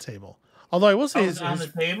elbows on the table. Although I will say It's on the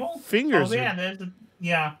table. fingers. Oh yeah,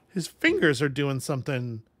 yeah. His fingers are doing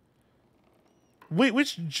something. Wait,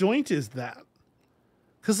 which joint is that?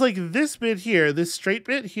 Because like this bit here, this straight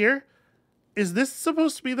bit here, is this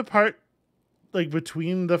supposed to be the part like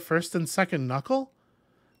between the first and second knuckle?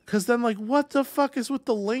 Because then like what the fuck is with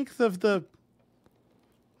the length of the...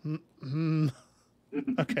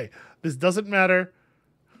 Okay, this doesn't matter.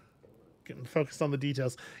 Getting focused on the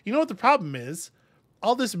details. You know what the problem is?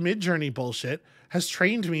 All this Mid-Journey bullshit has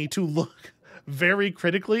trained me to look very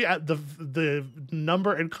critically at the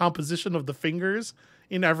number and composition of the fingers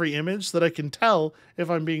in every image so that I can tell if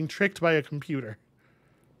I'm being tricked by a computer.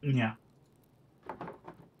 Yeah.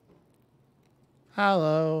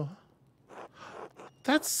 Hello.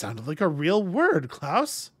 That sounded like a real word,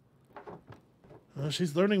 Klaus. Well,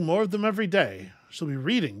 she's learning more of them every day. She'll be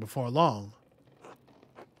reading before long.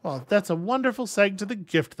 Well, that's a wonderful seg to the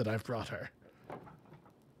gift that I've brought her.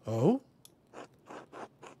 Oh?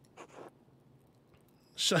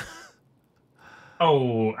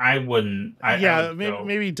 Oh, I wouldn't.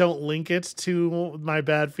 Maybe don't link it to my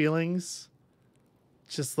bad feelings.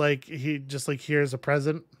 Just like here's a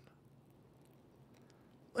present.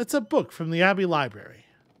 It's a book from the Abbey Library.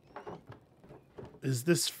 Is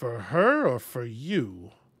this for her or for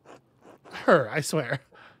you? Her, I swear.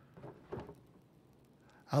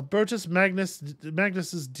 Albertus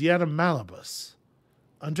Magnus's Diana Malibus.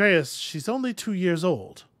 Andreas, she's only 2 years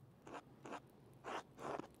old.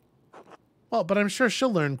 Well, but I'm sure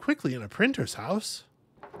she'll learn quickly in a printer's house.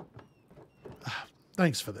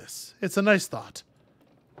 Thanks for this. It's a nice thought.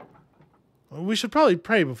 We should probably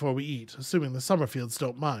pray before we eat, assuming the Summerfields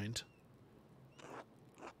don't mind.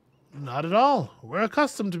 Not at all. We're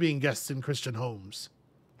accustomed to being guests in Christian homes.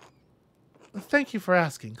 Thank you for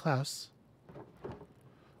asking, Klaus.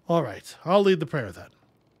 All right, I'll lead the prayer then.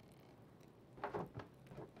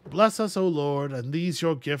 Bless us, O Lord, and these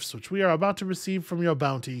your gifts which we are about to receive from your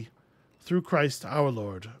bounty, through Christ our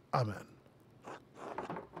Lord. Amen.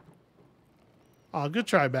 Aw, good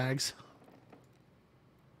try, Bags.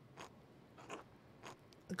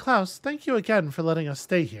 Klaus, thank you again for letting us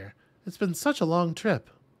stay here. It's been such a long trip.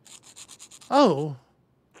 Oh.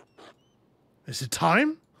 Is it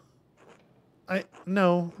time?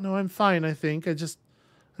 No, I'm fine, I think. I'm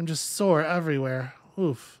just sore everywhere.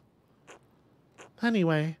 Oof.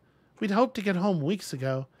 Anyway, we'd hoped to get home weeks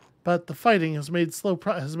ago, but the fighting has made it slow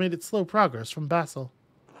progress from Basel.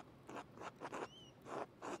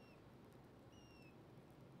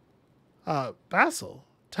 Basel?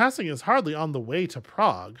 Tassing is hardly on the way to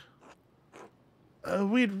Prague.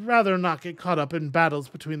 We'd rather not get caught up in battles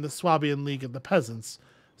between the Swabian League and the peasants,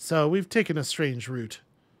 so we've taken a strange route.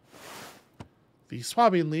 The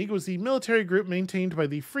Swabian League was the military group maintained by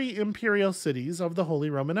the free imperial cities of the Holy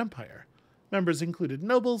Roman Empire. Members included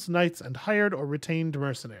nobles, knights, and hired or retained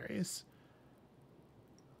mercenaries.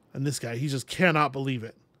 And this guy, he just cannot believe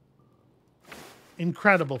it.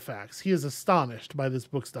 Incredible facts. He is astonished by this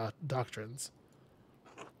book's doctrines.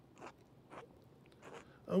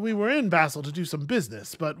 We were in Basel to do some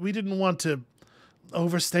business, but we didn't want to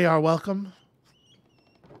overstay our welcome.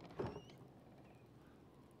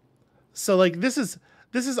 So, like, this is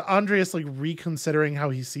Andreas, like, reconsidering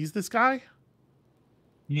how he sees this guy?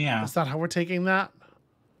 Yeah. Is that how we're taking that?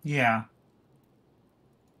 Yeah.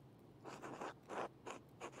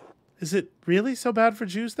 Is it really so bad for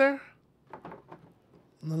Jews there?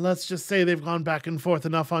 Let's just say they've gone back and forth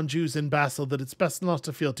enough on Jews in Basel that it's best not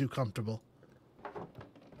to feel too comfortable.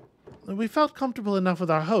 We felt comfortable enough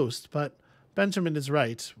with our host, but Benjamin is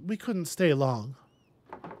right. We couldn't stay long.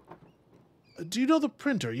 Do you know the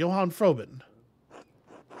printer, Johann Froben?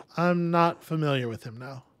 I'm not familiar with him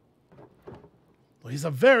now. Well, he's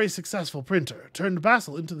a very successful printer, turned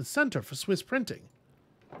Basel into the center for Swiss printing.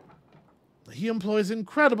 He employs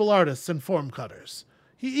incredible artists and form cutters.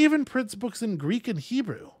 He even prints books in Greek and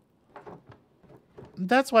Hebrew.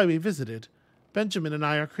 That's why we visited. Benjamin and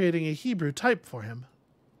I are creating a Hebrew type for him.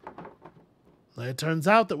 It turns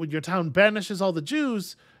out that when your town banishes all the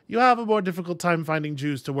Jews, you have a more difficult time finding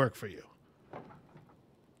Jews to work for you.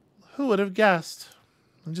 Who would have guessed?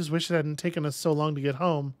 I just wish it hadn't taken us so long to get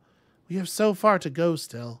home. We have so far to go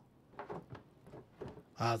still.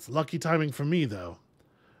 It's lucky timing for me, though.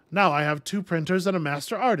 Now I have 2 printers and a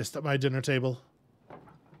master artist at my dinner table.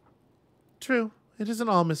 True, it isn't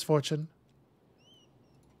all misfortune.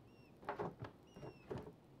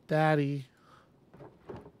 Daddy.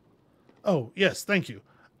 Oh, yes, thank you.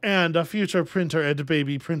 And a future printer and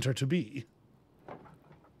baby printer to be.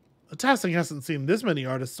 Tassing hasn't seen this many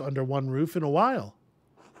artists under one roof in a while.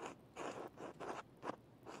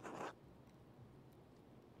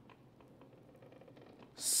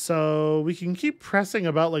 So we can keep pressing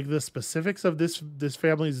about like the specifics of this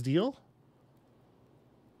family's deal.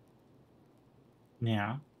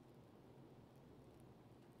 Yeah.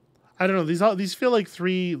 I don't know. These feel like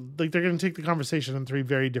three, like they're going to take the conversation in three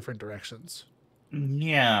very different directions.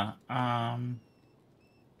 Yeah. I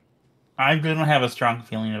don't have a strong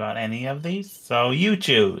feeling about any of these, so you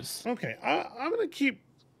choose. Okay, I'm gonna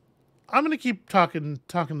keep talking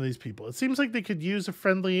to these people. It seems like they could use a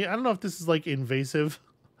friendly. I don't know if this is like invasive.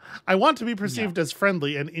 I want to be perceived as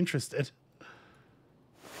friendly and interested.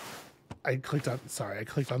 I clicked on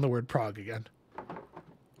the word Prague again.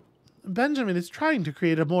 Benjamin is trying to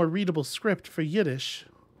create a more readable script for Yiddish.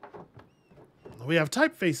 We have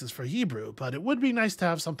typefaces for Hebrew, but it would be nice to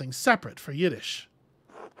have something separate for Yiddish.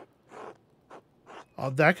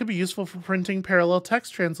 That could be useful for printing parallel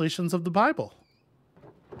text translations of the Bible.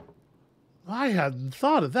 I hadn't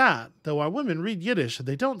thought of that, though our women read Yiddish and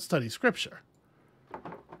they don't study scripture.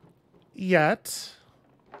 Yet.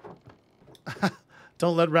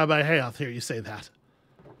 Don't let Rabbi Hayoth hear you say that.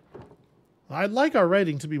 I'd like our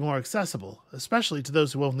writing to be more accessible, especially to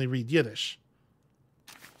those who only read Yiddish.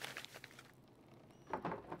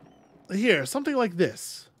 Here, something like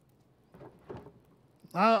this.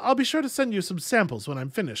 I'll be sure to send you some samples when I'm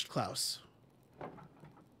finished, Klaus.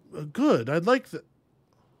 Good, I'd like the...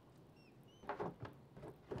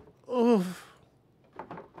 Oh...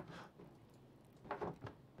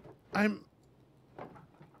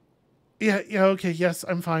 Yeah, okay, yes,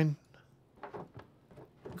 I'm fine.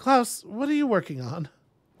 Klaus, what are you working on?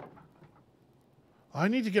 I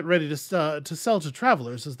need to get ready to sell to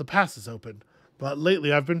travelers as the passes open, but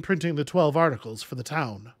lately I've been printing the 12 articles for the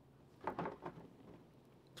town.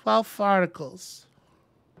 12 articles.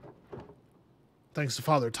 Thanks to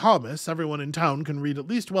Father Thomas, everyone in town can read at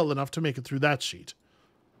least well enough to make it through that sheet.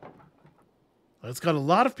 It's got a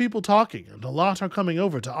lot of people talking, and a lot are coming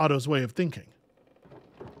over to Otto's way of thinking.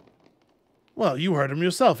 Well, you heard him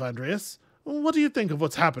yourself, Andreas. What do you think of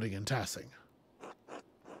what's happening in Tassing?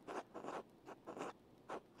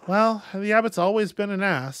 Well, the abbot's always been an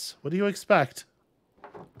ass. What do you expect?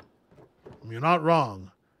 You're not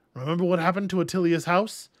wrong. Remember what happened to Attilia's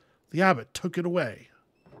house? The abbot took it away.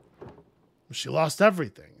 She lost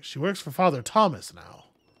everything. She works for Father Thomas now.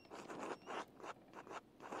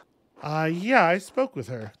 Yeah, I spoke with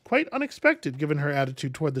her. Quite unexpected, given her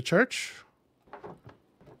attitude toward the church.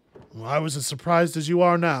 Well, I was as surprised as you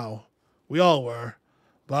are now. We all were.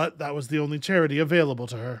 But that was the only charity available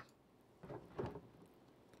to her.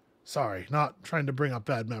 Sorry, not trying to bring up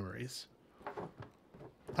bad memories.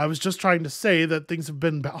 I was just trying to say that things have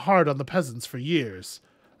been hard on the peasants for years.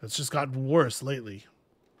 It's just gotten worse lately.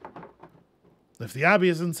 If the abbey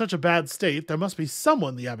is in such a bad state, there must be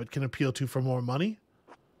someone the abbot can appeal to for more money.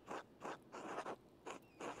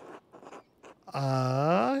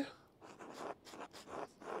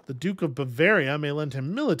 The Duke of Bavaria may lend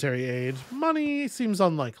him military aid. Money seems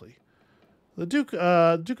unlikely. The Duke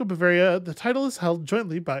of Bavaria, the title is held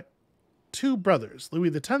jointly by two brothers,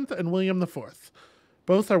 Louis X and William IV.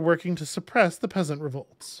 Both are working to suppress the peasant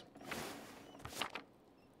revolts.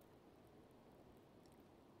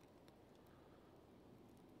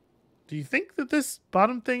 Do you think that this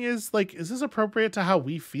bottom thing is this appropriate to how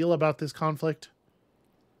we feel about this conflict?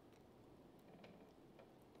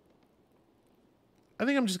 I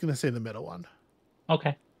think I'm just going to say the middle one.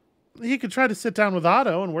 Okay. He could try to sit down with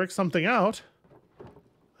Otto and work something out.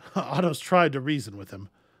 Otto's tried to reason with him.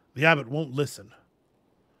 The abbot won't listen.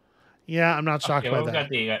 Yeah, I'm not shocked by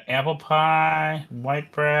that. You got apple pie,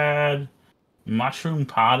 white bread, mushroom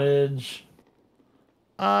pottage.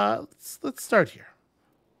 Let's start here.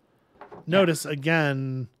 Notice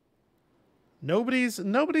again, nobody's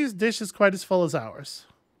dish is quite as full as ours.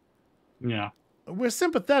 Yeah. We're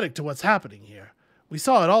sympathetic to what's happening here. We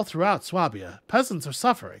saw it all throughout Swabia. Peasants are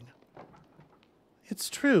suffering. It's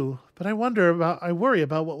true, but I worry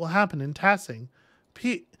about what will happen in Tassing.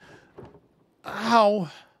 Ow.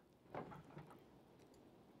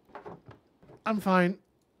 I'm fine.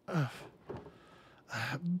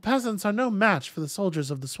 Peasants are no match for the soldiers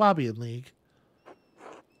of the Swabian League.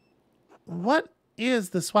 What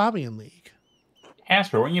is the Swabian League?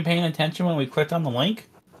 Casper, weren't you paying attention when we clicked on the link?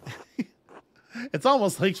 It's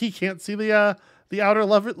almost like he can't see the outer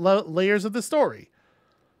layers of the story.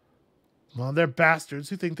 Well, they're bastards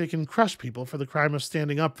who think they can crush people for the crime of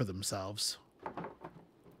standing up for themselves.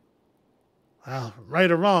 Well,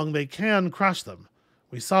 right or wrong, they can crush them.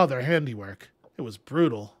 We saw their handiwork. It was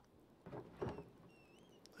brutal.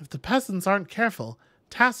 If the peasants aren't careful,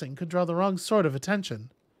 tassing could draw the wrong sort of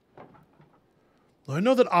attention. Well, I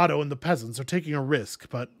know that Otto and the peasants are taking a risk,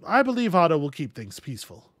 but I believe Otto will keep things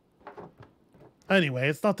peaceful. Anyway,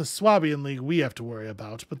 it's not the Swabian League we have to worry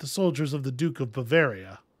about, but the soldiers of the Duke of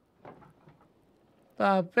Bavaria.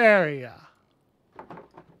 Bavaria.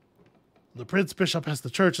 The Prince Bishop has the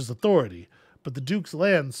church's authority, but the Duke's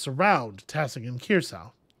lands surround Tassing and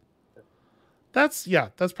Kirsau. That's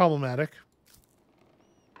problematic.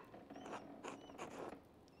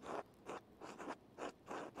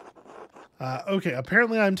 Okay,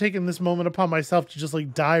 apparently I'm taking this moment upon myself to just,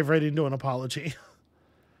 like, dive right into an apology.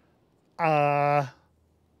 Gosh.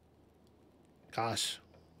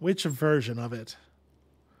 Which version of it?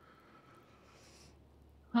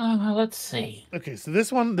 Let's see. Okay, so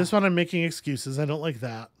this one I'm making excuses. I don't like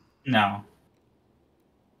that. No.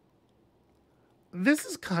 This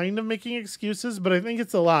is kind of making excuses, but I think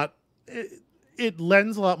it's a lot... It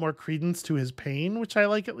lends a lot more credence to his pain, which I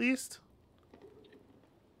like at least.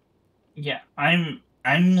 Yeah, I'm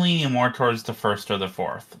leaning more towards the first or the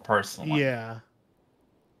fourth, personally. Yeah.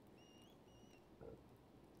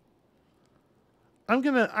 I'm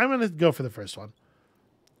gonna go for the first one.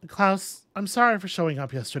 Klaus, I'm sorry for showing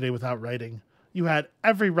up yesterday without writing. You had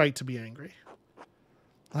every right to be angry.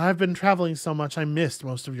 I've been traveling so much I missed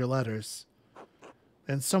most of your letters.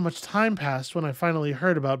 And so much time passed when I finally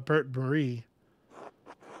heard about Bert and Marie.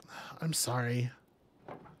 I'm sorry.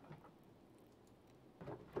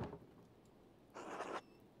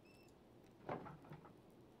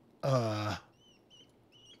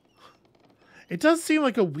 It does seem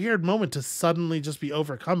like a weird moment to suddenly just be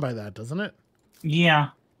overcome by that, doesn't it? Yeah.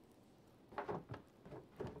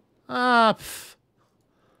 Pff.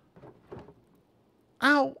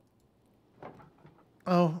 Ow.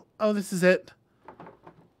 Oh, this is it.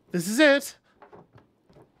 This is it.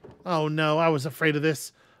 Oh no, I was afraid of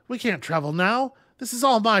this. We can't travel now. This is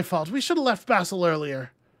all my fault. We should have left Basel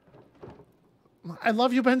earlier. I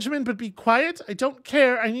love you, Benjamin, but be quiet. I don't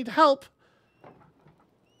care. I need help.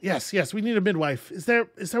 Yes, we need a midwife. Is there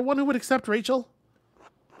one who would accept Rachel?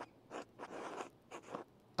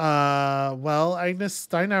 Well, Agnes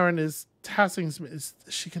Steinauern is Tassing's... Is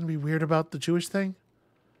she going to be weird about the Jewish thing?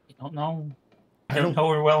 I don't know. I don't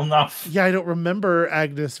know her well enough. Yeah, I don't remember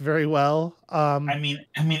Agnes very well. I mean,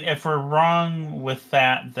 if we're wrong with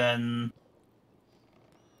that, then...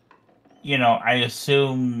 I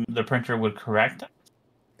assume the printer would correct it.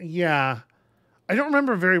 Yeah. I don't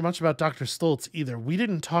remember very much about Dr. Stoltz either. We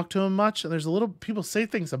didn't talk to him much, and there's people say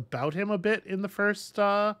things about him a bit in the first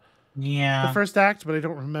the first act, but I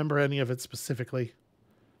don't remember any of it specifically.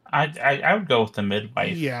 I would go with the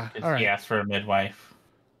midwife. Yeah, all right. He asked for a midwife.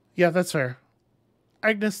 Yeah, that's fair.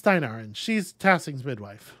 Agnes Steinauern. She's Tassing's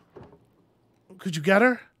midwife. Could you get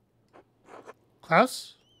her?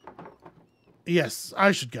 Klaus? Yes,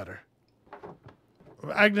 I should get her.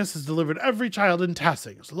 Agnes has delivered every child in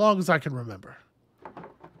Tassing as long as I can remember.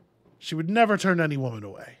 She would never turn any woman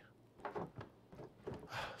away.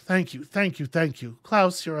 Thank you.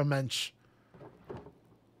 Klaus, you're a mensch.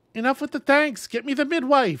 Enough with the thanks. Get me the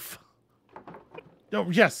midwife. Oh,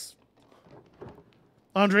 yes.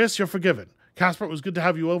 Andreas, you're forgiven. Casper, it was good to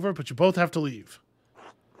have you over, but you both have to leave.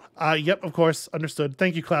 Yep, of course. Understood.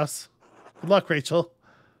 Thank you, Klaus. Good luck, Rachel.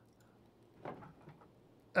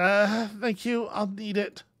 Thank you. I'll need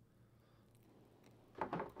it.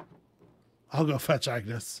 I'll go fetch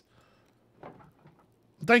Agnes.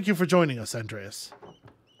 Thank you for joining us, Andreas.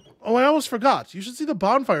 Oh, I almost forgot. You should see the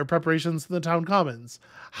bonfire preparations in the town commons.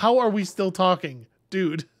 How are we still talking?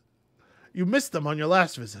 Dude, you missed them on your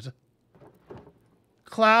last visit.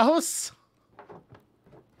 Klaus?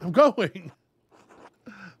 I'm going.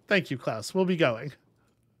 Thank you, Klaus. We'll be going.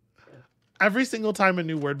 Every single time a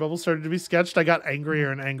new word bubble started to be sketched, I got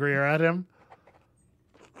angrier and angrier at him.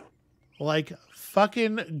 Like,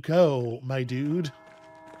 fucking go, my dude.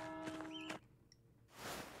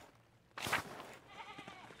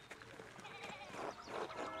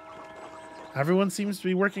 Everyone seems to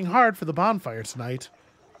be working hard for the bonfire tonight.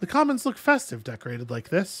 The commons look festive decorated like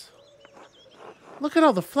this. Look at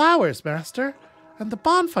all the flowers, Master. And the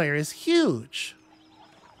bonfire is huge.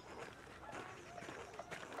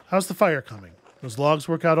 How's the fire coming? Those logs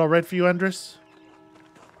work out all right for you, Andres?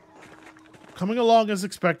 Coming along as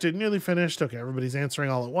expected. Nearly finished. Okay, everybody's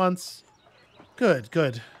answering all at once. Good.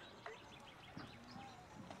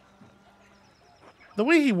 The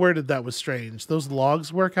way he worded that was strange. Those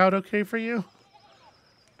logs work out okay for you?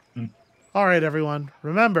 All right, everyone.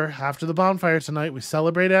 Remember, after the bonfire tonight, we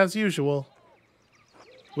celebrate as usual.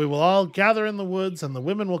 We will all gather in the woods, and the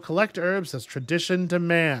women will collect herbs as tradition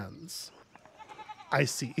demands. I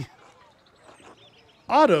see.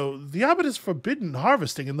 Otto, the abbot is forbidden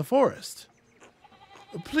harvesting in the forest.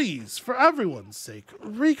 Please, for everyone's sake,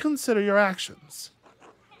 reconsider your actions.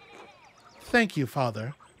 Thank you,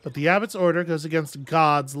 Father, but the abbot's order goes against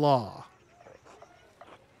God's law.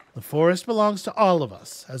 The forest belongs to all of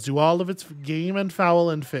us, as do all of its game and fowl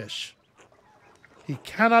and fish. He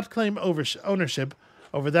cannot claim ownership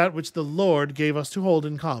over that which the Lord gave us to hold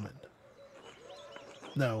in common.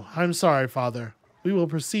 No, I'm sorry, Father. We will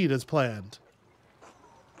proceed as planned.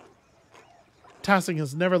 Tassing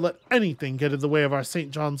has never let anything get in the way of our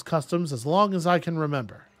St. John's customs as long as I can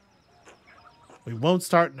remember. We won't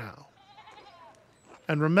start now.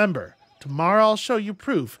 And remember, tomorrow I'll show you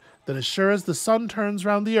proof that as sure as the sun turns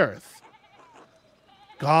round the earth,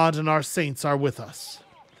 God and our saints are with us.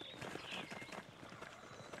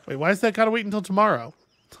 Wait, why is that gotta wait until tomorrow?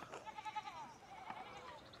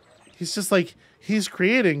 He's just like, he's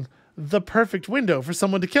creating the perfect window for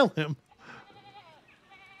someone to kill him.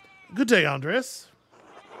 Good day, Andres.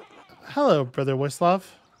 Hello, Brother Wislav.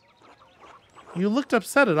 You looked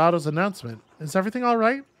upset at Otto's announcement. Is everything all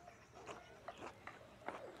right?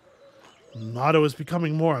 Otto is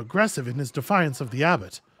becoming more aggressive in his defiance of the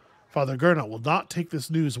abbot. Father Gernot will not take this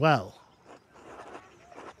news well.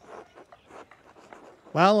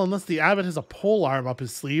 Well, unless the abbot has a pole arm up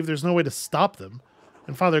his sleeve, there's no way to stop them,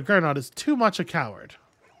 and Father Gernot is too much a coward.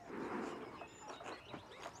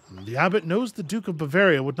 The abbot knows the Duke of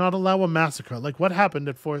Bavaria would not allow a massacre like what happened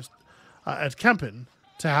at Kempen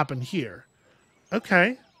to happen here.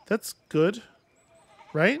 Okay, that's good,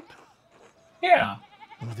 right? Yeah.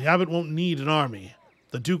 The abbot won't need an army.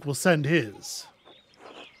 The Duke will send his.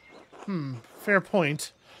 Fair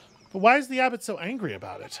point. But why is the abbot so angry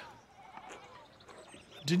about it?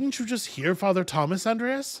 Didn't you just hear Father Thomas,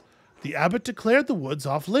 Andreas? The abbot declared the woods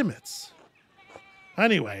off limits.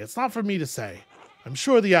 Anyway, it's not for me to say. I'm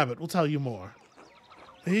sure the abbot will tell you more.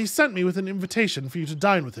 He sent me with an invitation for you to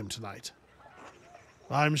dine with him tonight.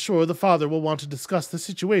 I'm sure the father will want to discuss the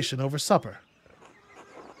situation over supper.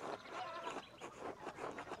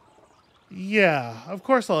 Yeah, of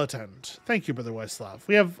course I'll attend. Thank you, Brother Weislav.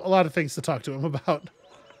 We have a lot of things to talk to him about.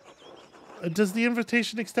 Does the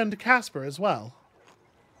invitation extend to Casper as well?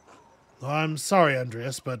 I'm sorry,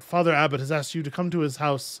 Andreas, but Father Abbot has asked you to come to his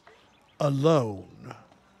house alone.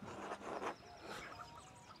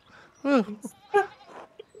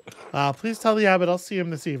 Please tell the abbot I'll see him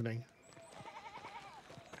this evening.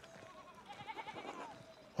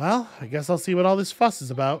 Well, I guess I'll see what all this fuss is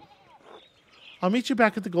about. I'll meet you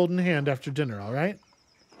back at the Golden Hand after dinner, all right?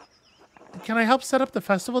 Can I help set up the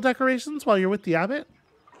festival decorations while you're with the abbot?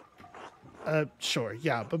 Sure,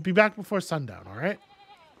 yeah, but be back before sundown, all right?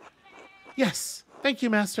 Yes, thank you,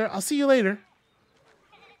 Master. I'll see you later.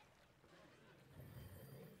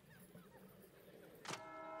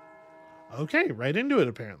 Okay, right into it,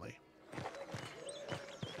 apparently.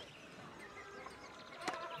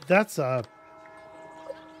 That's,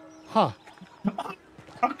 huh.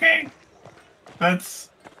 Okay. That's...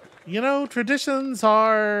 You know, traditions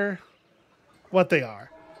are what they are.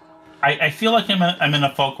 I feel like I'm in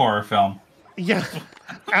a folk horror film. Yeah,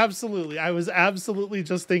 absolutely. I was absolutely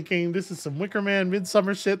just thinking this is some Wicker Man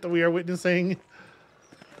Midsummer shit that we are witnessing.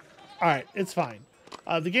 All right, it's fine.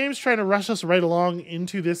 The game's trying to rush us right along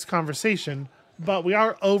into this conversation, but we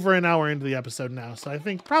are over an hour into the episode now, so I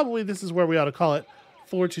think probably this is where we ought to call it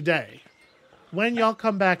for today. When y'all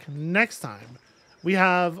come back next time, we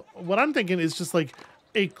have what I'm thinking is just like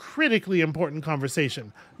a critically important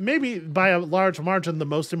conversation. Maybe by a large margin, the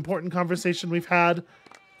most important conversation we've had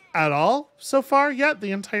at all so far yet,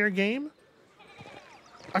 the entire game.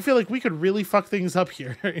 I feel like we could really fuck things up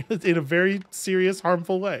here in a very serious,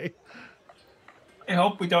 harmful way. I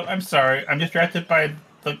hope we don't. I'm sorry. I'm distracted by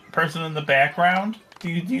the person in the background. Do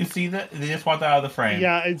you see that? They just walked out of the frame.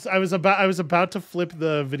 Yeah, I was about to flip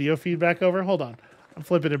the video feedback over. Hold on. I'm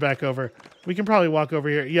flipping it back over. We can probably walk over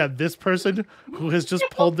here. Yeah, this person who has just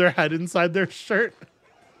pulled their head inside their shirt.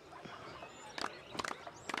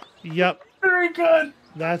 Yep. Very good.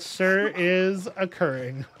 That sure is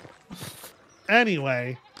occurring.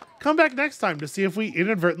 Anyway, come back next time to see if we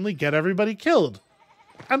inadvertently get everybody killed.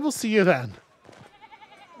 And we'll see you then.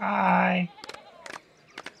 Bye.